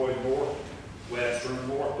to enjoy North Webster and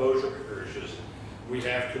North Bossier parishes. We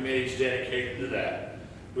have committees dedicated to that.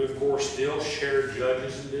 We, of course, still share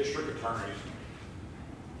judges and district attorneys.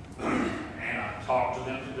 And I talked to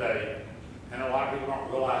them today, and a lot of people don't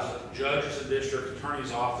realize that judges and district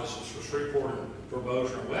attorneys' offices for Shreveport and for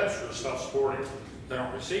Bossier and Webster are self-supporting. They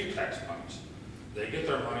don't receive tax monies. They get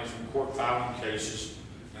their monies from court filing cases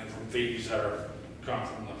and from fees that come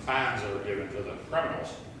from the fines that are given to the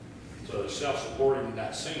criminals. So they're self-supporting in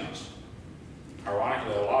that sense.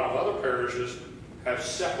 Ironically, a lot of other parishes have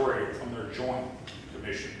separated from their joint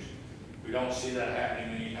commissions. We don't see that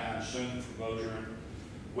happening anytime soon for Bossier and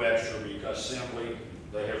Webster because simply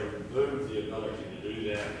they have removed the ability to do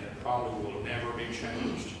that and it probably will never be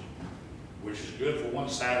changed, which is good for one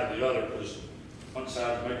side or the other because one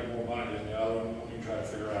side is making more money than the other and we try to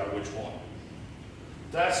figure out which one.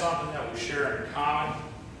 That's something that we share in common.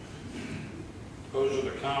 Those are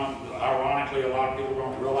the common, ironically, a lot of people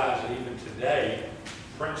don't realize that even today,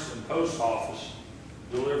 Princeton Post Office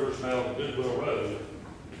delivers mail to Goodwill Road.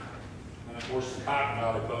 And of course, the Cotton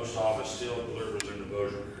Valley Post Office still delivers into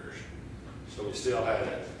Bossier Parish. So we still have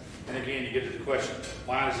that. And again, you get to the question,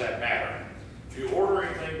 why does that matter? If you order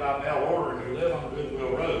anything by mail order and you live on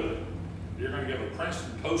Goodwill Road, you're going to give a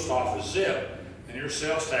Princeton Post Office zip, and your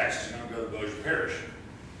sales tax is going to go to Bossier Parish.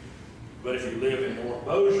 But if you live in North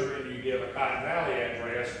Bossier and you give a Cotton Valley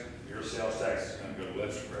address, your sales tax is going to go to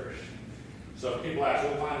Webster Parish. So people ask,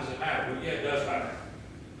 well, why does it matter? Well, yeah, it does matter.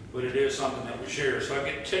 But it is something that we share. So I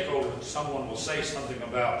get tickled when someone will say something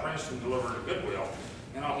about Princeton delivering to Goodwill.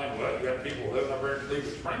 And I'll think, well, you got people living up there in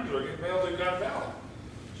Cleveland Springs who are getting mail to Cotton Valley.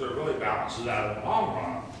 So it really balances out in the long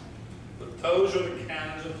run. But those are the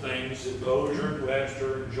kinds of things that Bossier and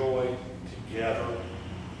Webster enjoy together.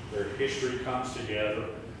 Their history comes together.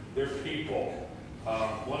 Their people.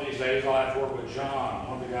 One of these days I'll have to work with John.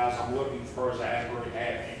 One of the guys I'm looking for is Asbury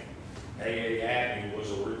Avenue. A.A. Avenue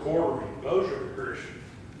was a recorder in Bossier Parish,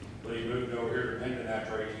 but he moved over here to Minden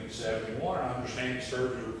after 1871. I understand he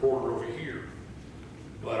served as a recorder over here.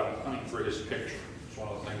 But I'm hunting for his picture. It's one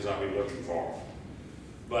of the things I'll be looking for.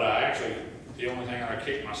 But I actually, the only thing I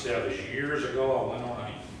kicked myself is years ago I went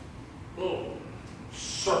on a little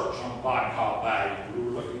search on the body called Valley. We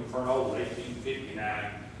were looking for an old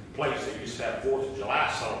 1859 place that used to have 4th of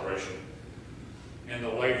July celebration. And the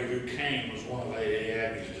lady who came was one of A.A.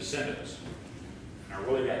 Abbey's descendants. And I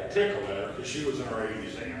really got tickled at her because she was in her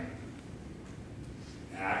 80s then.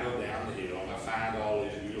 And I go down the hill and I find all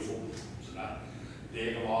these beautiful books and I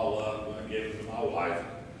dig them all up and I give them to my wife.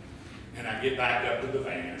 And I get back up to the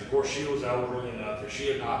van. And of course she was elderly enough that she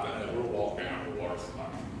had not been able to walk down the water for money.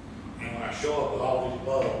 And when I show up with all these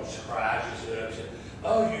bulbs, she cries, she said,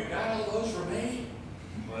 "Oh, you got all those for me?"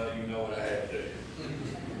 Well, you know what I had to do.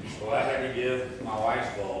 So I had to give my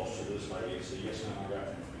wife's bulbs to this lady and say, "Yes, ma'am, I got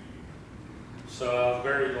them for you." So I was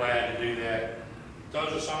very glad to do that.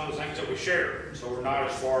 Those are some of the things that we share. So we're not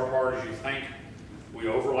as far apart as you think. We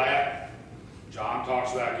overlap. John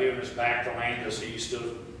talks about giving us back the land that's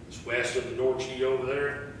west of the Dorchee over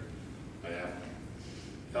there. Yeah.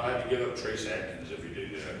 I'll have to give up Trace Atkins if you do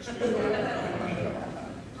that.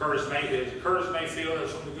 Curtis Mayfield,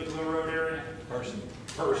 that's from the Goodwill Road area? Person,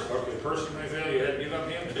 okay, Person Mayfield, you had to give up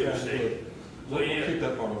him too, Steve. We'll keep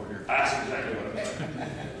that part over here. That's exactly what I'm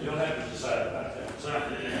saying. You'll have to decide about that. So,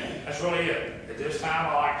 that's really it. At this time,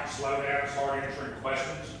 I like to slow down and start answering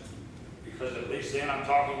questions. because at least then I'm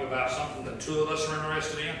talking about something that two of us are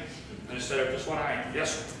interested in, instead of just what I am.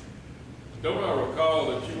 Yes, sir. Don't I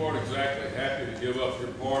recall that you weren't exactly happy to give up your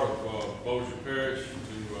part of Bossier Parish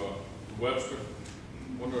to Webster?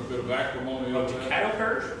 Wasn't there a bit of acrimony over that? Caddo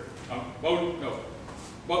Parish? No,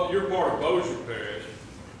 but your part of Bossier Parish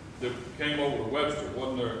that came over to Webster,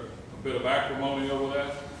 wasn't there a bit of acrimony over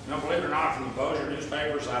that? No, believe it or not, from the Bossier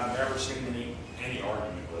newspapers, I've never seen any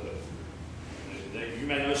argument with it. You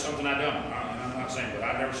may know something I don't. I'm not saying, but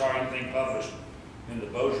I never saw anything published in the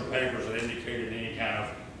Bossier papers that indicated any kind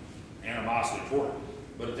of animosity toward it.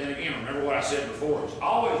 But then again, remember what I said before, it's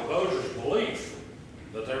always Bossier's belief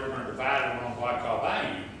that they were going to divide it on what I call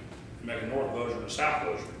value and make a North Bossier and a South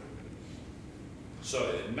Bossier. So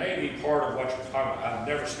it may be part of what you're talking about. I've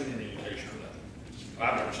never seen any indication of that.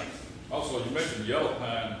 I've never seen it. Also, you mentioned yellow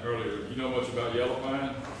pine earlier. You know much about yellow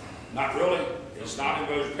pine? Not really. It's not in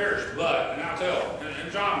Bossier Parish, but, and I'll tell,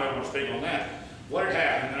 and John may want to speak on that. What had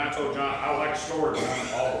happened, and I told John, I like stories on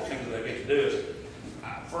all the things that I get to do is,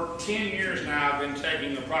 for 10 years now, I've been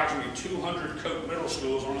taking approximately 200 Coke middle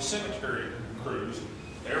schools on a cemetery cruise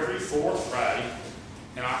every fourth Friday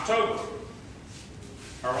in October.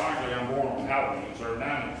 Ironically, I'm born on Halloween, so every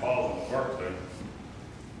now and then it falls on my birthday.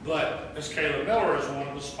 But Miss Kayla Miller is one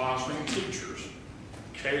of the sponsoring teachers.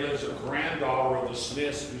 Kayla is a granddaughter of the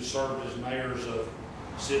Smiths who served as mayors of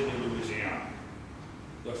Sydney, Louisiana.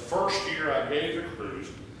 The first year I gave the cruise,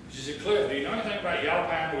 she said, Cliff, do you know anything about Yellow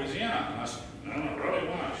Pine, Louisiana? And I said, no, not really,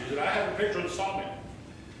 why? She said, I have a picture of the sawmill.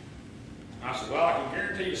 I said, well, I can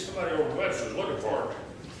guarantee you somebody over in Webster is looking for it.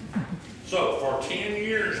 So for 10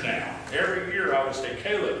 years now, every year I would say,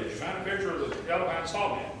 Kayla, did you find a picture of the Yellow Pine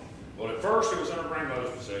sawmill? Well, at first it was in her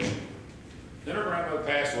grandmother's possession. Then her grandmother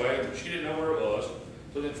passed away, and she didn't know where it was.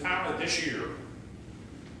 So then finally this year,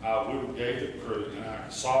 we gave the cruise, and I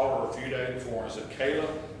saw her a few days before, and I said, Kayla,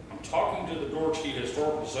 I'm talking to the Dorchester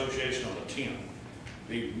Historical Association on the 10th.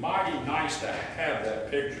 It'd be mighty nice to have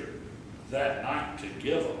that picture that night to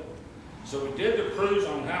give them. So we did the cruise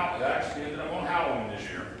on Halloween, actually ended up on Halloween this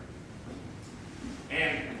year.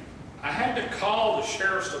 And I had to call the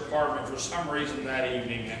sheriff's department for some reason that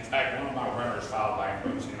evening. In fact, one of my renters filed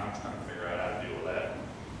bankruptcy, and I'm trying to figure out how to deal with that.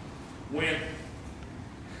 When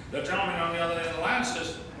the gentleman on the other end of the line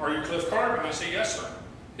says, are you Cliff Cardin? I say, yes, sir.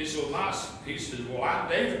 He said, well, I'm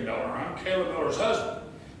David Miller. I'm Caleb Miller's husband.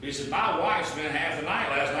 He said, my wife spent half the night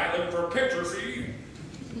last night looking for a picture for you.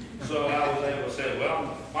 So I was able to say, well,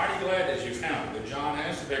 I'm mighty glad that you found it, but John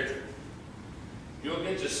has the picture. You'll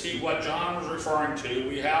get to see what John was referring to.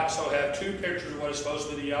 We also have two pictures of what is supposed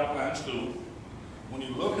to be the Yellow Pine School. When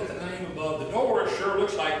you look at the name above the door, it sure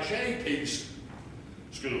looks like JP's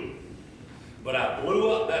School. But I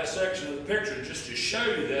blew up that section of the picture just to show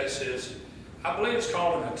you that it says, I believe it's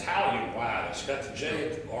called an Italian Y. It's got the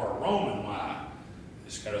J or a Roman Y.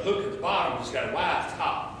 It's got a hook at the bottom, it's got a Y at the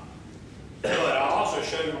top. But I'll also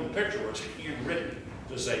show you on the picture where it's handwritten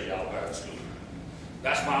to say Yellow Pine School.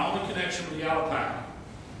 That's my only connection with Yellow Pine.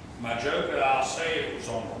 My joke that I'll say it was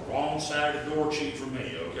on the wrong side of the door cheat for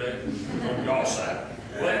me, okay? On y'all side.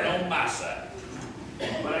 Wasn't on my side.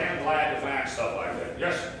 But I am glad to find stuff like that.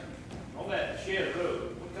 Yes, sir. On that shed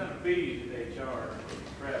road, what kind of fees do they charge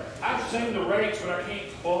for travel? I've seen the rates, but I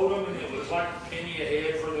can't quote them, and it was like a penny a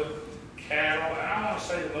head for the cattle. And I want to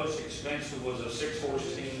say the most expensive was a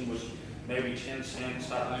 6-horse team, was maybe 10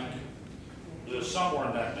 cents, I think. It was somewhere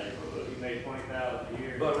in that neighborhood. You made $20,000 a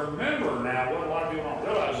year. But remember now, what a lot of people don't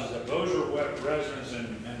realize is that Bossier residents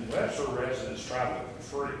and Webster residents travel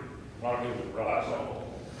for free. A lot of people don't realize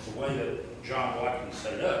that. The way that John Watkins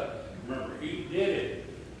set it up. Remember, he did it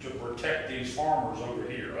to protect these farmers over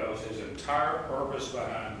here. That was his entire purpose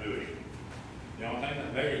behind doing it. The only thing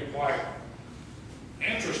that made it quite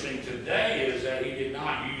interesting today is that he did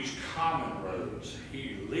not use common roads.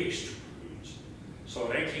 He leased roads. So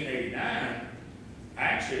in 1889,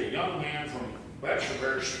 actually a young man from Webster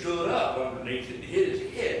Parish stood up underneath it and hit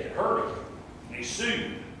his head and hurt him. And he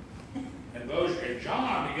sued. And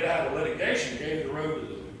John, to get out of the litigation, gave the road to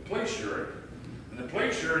the police jury. And the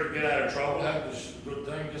police jury, to get out of trouble, had this good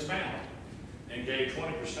thing dismantled. And gave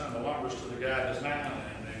 20% of the lumbers to the guy dismantling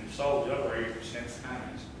it, and then sold the other 80%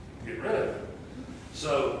 fines. Get rid of it.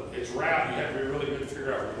 So its route, you have to be really good to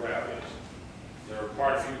figure out what the route is. There are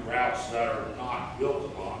quite a few routes that are not built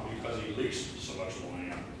upon because he leased so much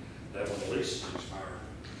land that when the lease expired,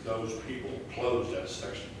 those people closed that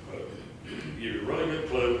section of the road. Give you a really good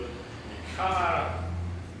clue. You come out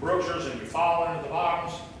of Brookshire's and you fall into the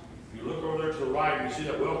bottoms. You look over there to the right and you see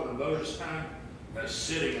that Welcome to Bossier sign. That's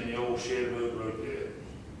sitting in the old Shed Road bed.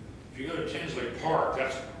 If you go to Tinsley Park,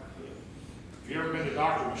 that's if you've ever been to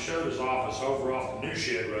Dr. Machota's office over off the New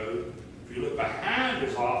Shed Road, If you look behind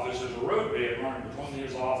his office, there's a roadbed running between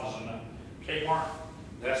his office and the Kmart.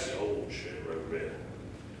 That's the old shed roadbed.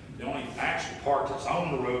 The only actual part that's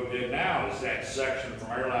on the roadbed now is that section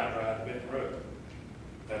from Airline Drive to Minden Road.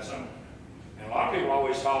 That's on. And a lot of people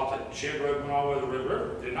always thought that Shed Road went all the way to the Red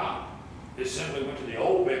River. It did not. It simply went to the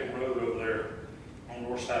old Benton Road over there on the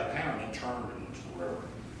north side of town and then turned and went to the river.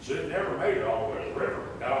 So it never made it all the way to the river.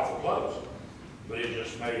 It got off the close. But it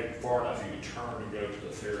just made it far enough you could turn and go to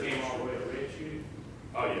the ferry. Came all the way to Red Shoe?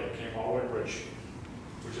 Oh yeah, it came all the way to Red Shoe,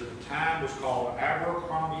 which at the time was called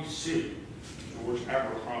Abercrombie City. George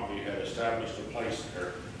Abercrombie had established a place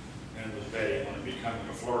there and was betting on it becoming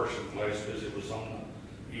a flourishing place because it was on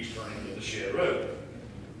the eastern end of the Shed Road.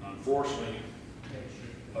 Unfortunately,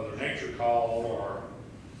 Mother Nature called, or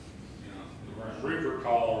the Grand Reaper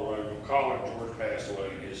called, or whatever you call it. George passed away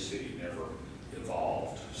and his city never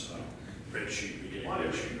evolved. So Red Shoe became Why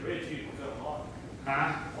Red did Shoe. Red Shoe become hot?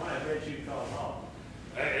 Huh? Why did Red Shoe become hot?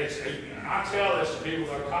 I tell this to people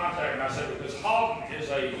that contact me, I say, because Halton is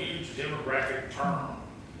a huge demographic term.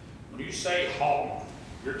 When you say Halton,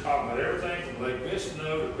 you're talking about everything from Lake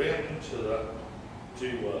Bistineau to Benton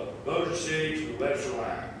to Bossier City to the Webster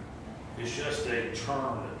line. It's just a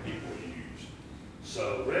term that people use.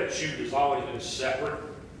 So Red Chute has always been separate,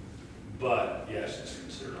 but yes, it's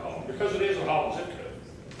considered Halton because it is a Halton zip code.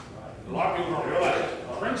 A lot of people don't realize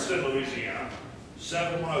Princeton, Louisiana,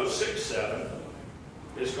 71067,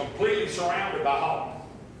 is completely surrounded by Halton.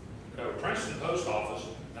 They have a Princeton post office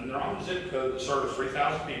and their own zip code that serves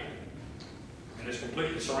 3,000 people. And it's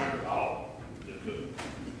completely surrounded by Halton zip code.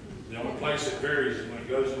 The only place it varies is when it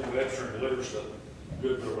goes into Webster and delivers to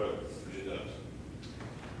Goodville Road, which it does.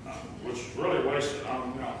 Which is really wasted. You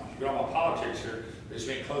get on my politics here, they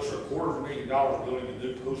spent close to $250,000 building a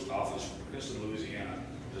new post office for Princeton, Louisiana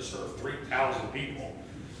to serve 3,000 people.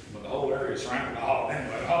 But the whole area is surrounded by Halton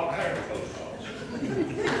anyway. Halton had a post office.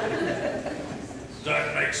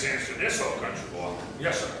 Doesn't make sense to this old country boy.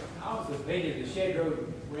 Yes, sir. I was opinion the Shed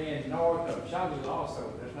Road ran north of Schelley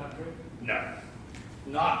also. That's not true? No,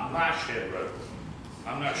 not my Shed Road.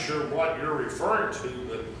 I'm not sure what you're referring to,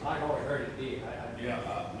 but I always heard it did.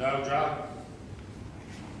 no, John.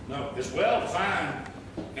 No, it's well defined.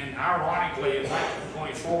 And ironically, in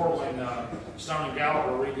 1924, when Stone and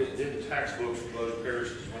Gallagher did the tax books for those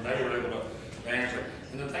parishes, when they were able to answer.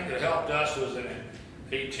 And the thing that helped us was in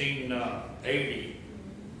 1880,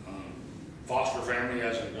 Foster family,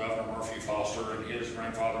 as in Governor Murphy Foster and his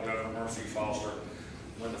grandfather, Governor Murphy Foster,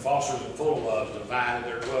 when the Fosters and Full-Loves divided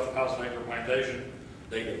their 12,000-acre plantation,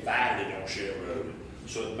 they divided it on Shed Road.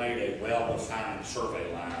 So it made a well-defined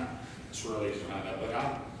survey line. It's really easy to find out. But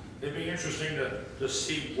it'd be interesting to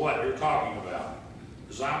see what you're talking about.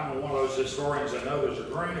 Because I'm one of those historians that know there's a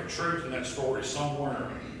grain of truth in that story somewhere.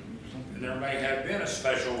 And there may have been a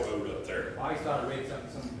special road up there. I thought I read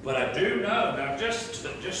something. But I do know, now just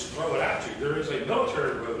throw it out to you, there is a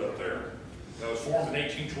military road up there that was formed in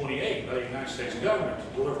 1828 by the United States government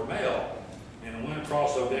to deliver mail. And it went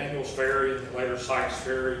across O'Daniel's Ferry, later Sykes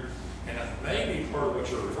Ferry, and maybe part of what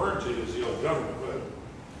you're referring to is the old government road.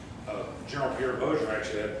 General Pierre Bossier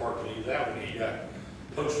actually had part to leave that when he got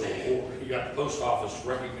the post office to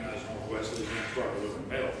recognize Northwest Louisiana and started delivering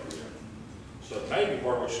mail through there. So it may be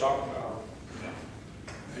part of what you're talking about. Yeah.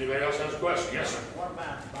 Anybody else has a question? Yes, sir. What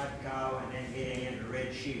about Buckcall and then getting into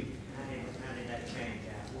Red Shoe? How did that change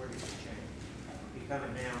out? Where did it change? You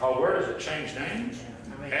coming down? Oh, where does it change names?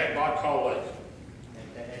 At Buckcall Lake.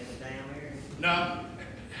 At the dam area? No.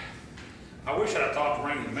 I wish I'd thought to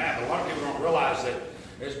bring the map. A lot of people don't realize that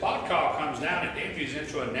as Buckcall comes down, it empties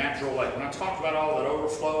into a natural lake. When I talked about all that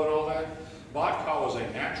overflow and all that, Buckcall is a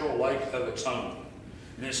natural lake of its own.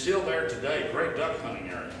 And it's still there today, great duck hunting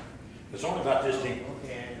area. It's only about this deep.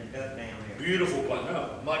 Okay, and the duck dam area. Beautiful place,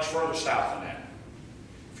 no, much further south than that.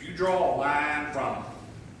 If you draw a line from,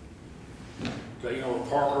 where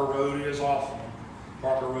Parker Road is off,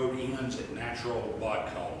 Parker Road ends at natural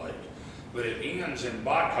Buckcall Lake. But it ends in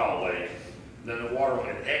Buckcall Lake, then the water, when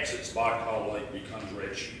it exits Buckcall Lake, becomes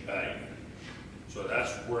Red Shoe Bay. So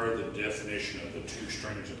that's where the definition of the two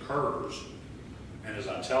streams occurs. And as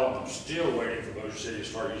I tell them, I'm still waiting for Bossier City to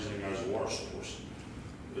start using it as a water source.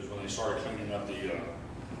 Because when they started cleaning up the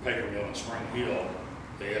paper mill in Spring Hill,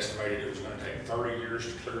 they estimated it was going to take 30 years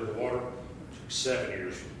to clear the water. It took 7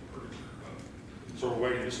 years for it to clear up. So we're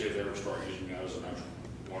waiting to see if they ever start using that as a natural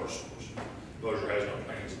water source. Bossier has no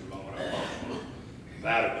plans at the moment. I talked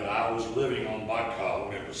about it, but I was living on Buckcall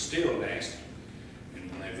when it was still nasty.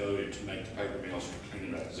 And when they voted to make the paper mills and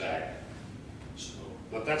clean it up exactly. So,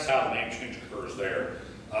 but that's how the name change occurs there.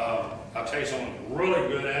 I'll tell you someone really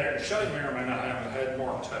good at it. Schelley may or may not have had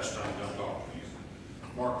more touched on, don't talk to you.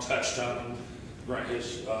 Mark touched on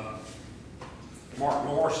his, Mark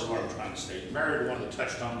Norris is what I'm trying to say. He married one of the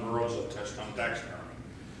Touchstone girls of Touchstone Taxidermy.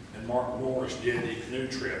 And Mark Norris did the canoe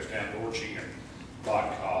trips down Dorchie and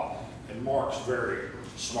Bodcaw. And Mark's very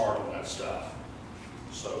smart on that stuff.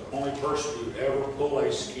 So, only person who ever pull a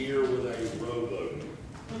skier with a rowboat.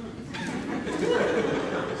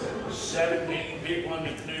 17 people in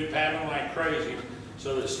the canoe paddling like crazy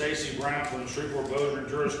so that Stacy Brown from the Shreveport Bossier and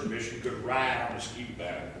Tourist Commission could ride on a ski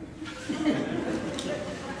paddle.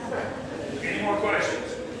 Any more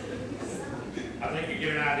questions? I think you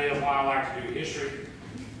get an idea of why I like to do history.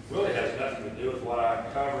 Really has nothing to do with what I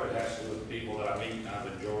cover. It has to do with the people that I meet, and I've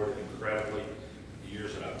enjoyed it incredibly the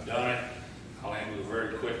years that I've done it. I'll end with a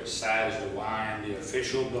very quick aside as to why I'm the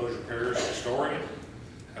official Bossier Parish historian.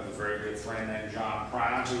 I have a very good friend named John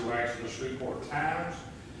Prines who writes for the Shreveport Times.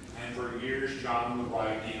 And for years, John would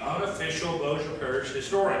write the unofficial Bossier Parish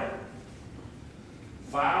historian.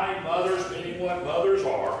 Finally, mothers being what mothers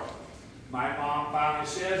are, my mom finally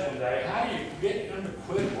says one day, how do you get him to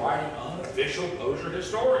quit writing unofficial Bossier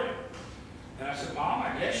historian? And I said, Mom,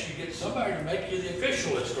 I guess you get somebody to make you the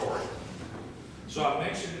official historian. So I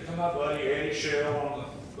mentioned it to my buddy Eddie Schell on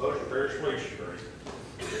the Bossier Parish Police Degree.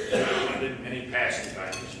 I did many passing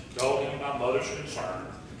things, told him my mother's concern.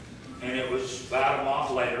 And it was about a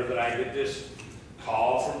month later that I get this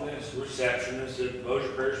call from this receptionist at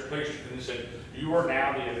Bossier Parish Police Degree, and they said, you are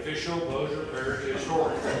now the official Bossier Parish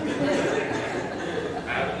historian.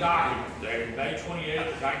 I have a document dated May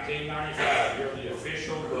 28th, 1995. You're the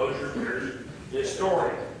official Bossier Parish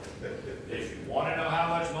historian. If you want to know how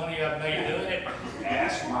much money I've made doing it,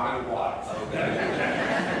 ask my wife. Okay?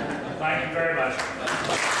 Thank you very much.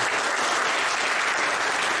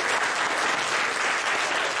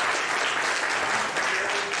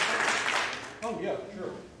 Oh, yeah,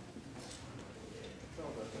 sure.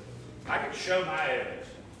 I can show my evidence.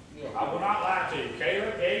 I will not lie to you.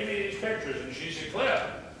 Kayla gave me these pictures, and she said, Cliff,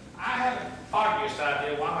 I have an obvious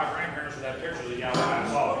idea why my grandparents would have pictures of y'all when I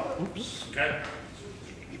saw them. Oops. Okay?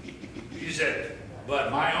 She said,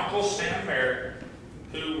 but my uncle Sam Merritt,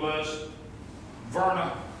 who was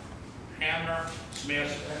Verna Hamner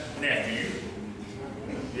Smith's nephew,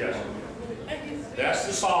 yes, that's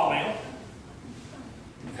the sawmill,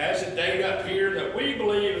 has a date up here that we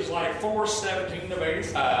believe is like 4/17 of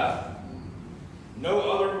 85. No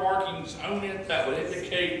other markings on it that would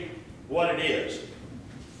indicate what it is.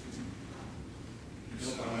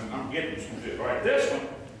 I'm getting some good. Right, this one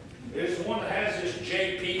is the one that has this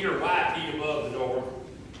JP or YP above the door,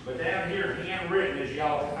 but down here, handwritten, is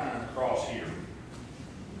y'all kind of across here.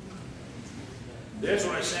 This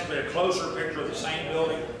one is simply a closer picture of the same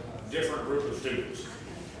building, different group of students.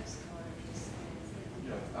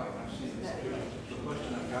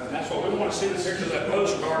 That's what we want to see, the picture of that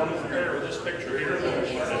postcard and compare with this picture here.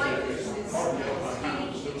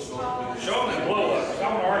 Show them the blow up, because I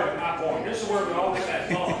want to argue my point. This is where we all get that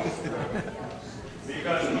fun.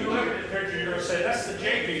 Because when you look at this picture, you're going to say, that's the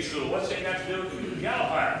JP school. What's it got to do with the yellow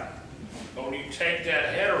fire? But when you take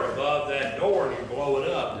that header above that door and you blow it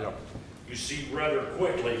up, you see rather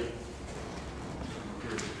quickly.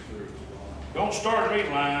 Don't start a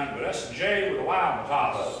reading line, but that's a J with a Y on the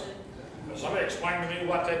top of it. Somebody explain to me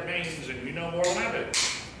what that means, and you know more than I do.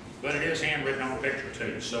 But it is handwritten on the picture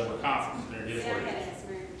too, so we're confident that it is what it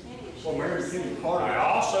is. Well, Mary Kenny Carter. I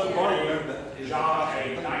also gave John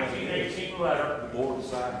a 1918 letter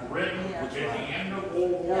written at the end of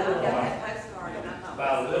World War I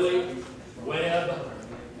by Lily Webb.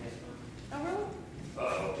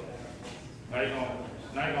 Uh-oh. Now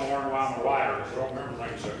you're gonna wonder why I'm a writer, because I don't remember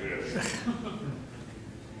things so good.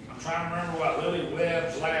 I'm trying to remember what Lily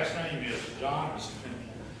Webb's last name is, John.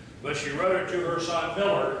 But she wrote it to her son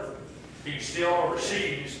Miller. He's still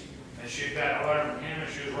overseas, and she got a letter from him, and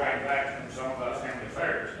she was writing back to him something about family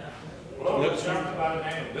affairs. Well, there was a gentleman by the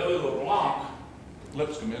name of Billy LeBlanc.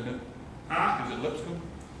 Lipscomb, isn't it? Huh? Is it Lipscomb?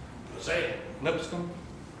 Say it. Lipscomb?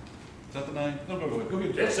 Is that the name? No, go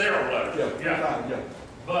ahead. It's their letter. Yeah.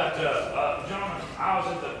 But, gentlemen, I was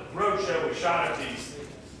at the road show we shot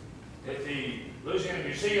at the Louisiana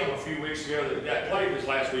Museum a few weeks ago that got played this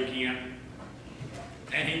last weekend.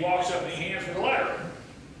 And he walks up and he hands me the letter.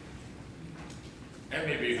 That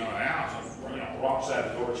may be on the house, wrong side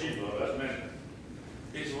of the door, cheap love, that's me.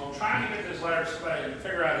 He said, well, I'm trying to get this letter to somebody and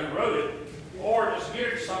figure out who wrote it, or just get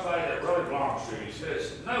it to somebody that really belongs to it. He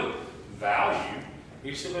says, no value.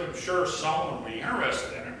 He said, but I'm sure someone would be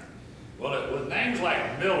interested in it. Well, with names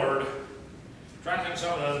like Millard, I'm trying to think of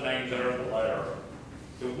some of the other names that are in the letter,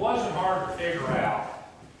 it wasn't hard to figure out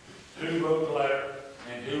who wrote the letter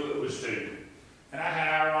and who it was to. And I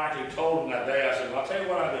had ironically told him that day, I said, well, I'll tell you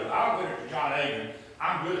what I do. I'll get it to John Egan.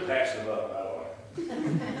 I'm good at passing the buck, by the way.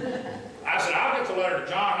 I said, I'll get the letter to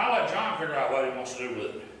John, I'll let John figure out what he wants to do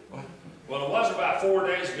with it. Well, it was about 4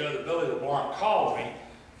 days ago that Billy LeBlanc called me,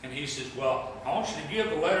 and he says, well, I want you to give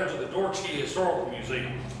the letter to the Dixie Historical Museum.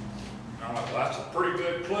 And I'm like, well, that's a pretty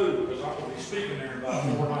good clue, because I'm going to be speaking there in about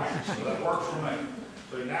 4 nights, so that works for me.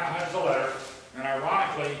 So he now has the letter, and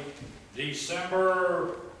ironically,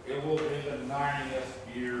 December, it will be the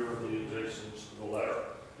 90th year of the existence of the letter.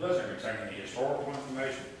 It doesn't contain any historical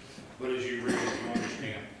information, but as you read it, you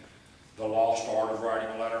understand the lost art of writing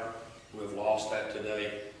a letter. We've lost that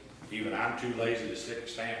today. Even I'm too lazy to stick a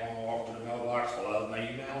stamp on the walk to the mailbox. I love my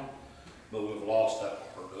email, but we've lost that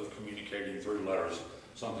art of communicating through letters,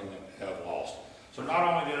 something that we have lost. So not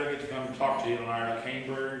only did I get to come and talk to you tonight, I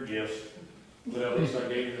came bringing gifts, but at least I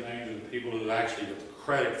gave you the names of the people who actually get the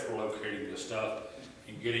credit for locating this stuff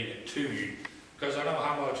and getting it to you. Because I know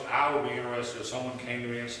how much I would be interested if someone came to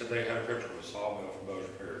me and said they had a picture of a sawmill from Bossier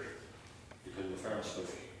Parish, because we found so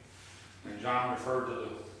few. And John referred to the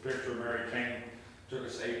picture of Mary King. It took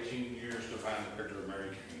us 18 years to find the picture of Mary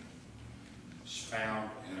King. It was found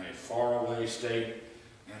in a faraway state,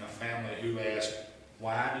 and a family who asked,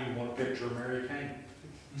 why do you want a picture of Mary King?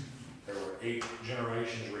 There were 8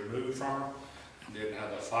 generations removed from her, and didn't have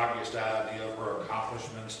the foggiest idea of her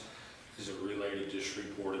accomplishments as it related to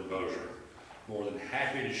Shreveport and Bossier. More than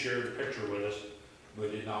happy to share the picture with us,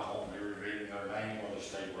 but did not want me revealing their name or the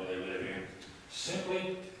state where they live in,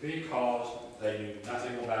 simply because they knew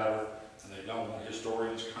nothing about her, and they don't want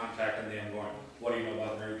historians contacting them going, what do you know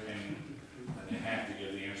about Mary King? And they have to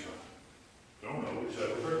give the answer, don't know, we said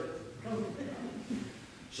we're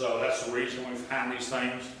So that's the reason we find these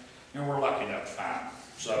things, and we're lucky enough to find them.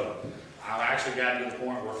 So I've actually gotten to the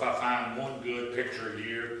point where if I find one good picture a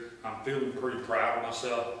year, I'm feeling pretty proud of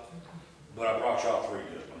myself. But I brought y'all 3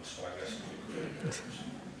 good ones, so I guess it'll be good.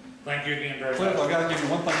 Thank you again very much. Cliff, I got to give you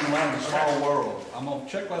one thing to learn in a small world. I'm going to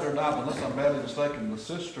check later tonight, unless I'm badly mistaken, the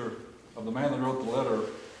sister of the man that wrote the letter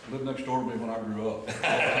lived next door to me when I grew up. Thank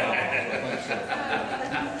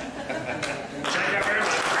you very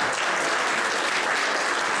much.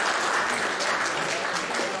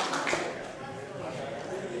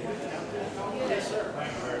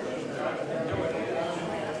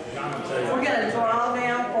 We're going to draw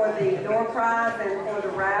down for the door prize and for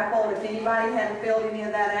the raffle. If anybody hadn't filled any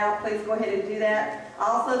of that out, please go ahead and do that.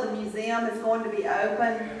 Also, the museum is going to be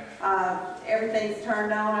open. Everything's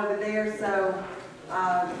turned on over there, so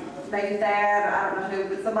maybe Thad, I don't know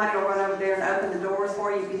who, but somebody will run over there and open the doors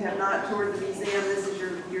for you. If you have not toured the museum, this is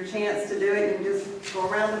your chance to do it. You can just go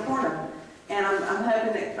around the corner. And I'm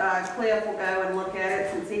hoping that Cliff will go and look at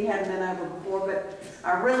it since he hadn't been over before. But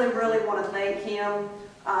I really, really want to thank him.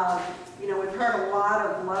 You know, we've heard a lot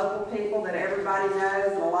of local people that everybody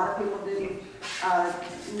knows, and a lot of people didn't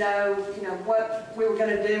know, you know, what we were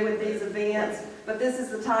going to do with these events. But this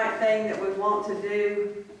is the type thing that we want to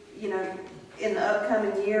do, you know, in the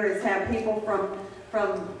upcoming year, is have people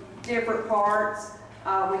from different parts.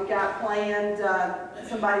 We've got planned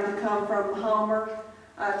somebody to come from Homer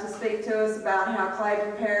to speak to us about how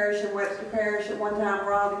Clifton Parish and Webster Parish at one time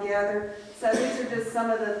were all together. So these are just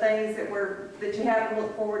some of the things that you have to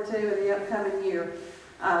look forward to in the upcoming year.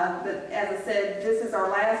 But as I said, this is our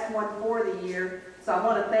last one for the year. So I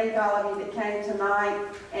want to thank all of you that came tonight,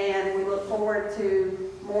 and we look forward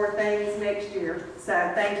to more things next year.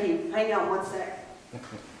 So thank you. Hang on one sec.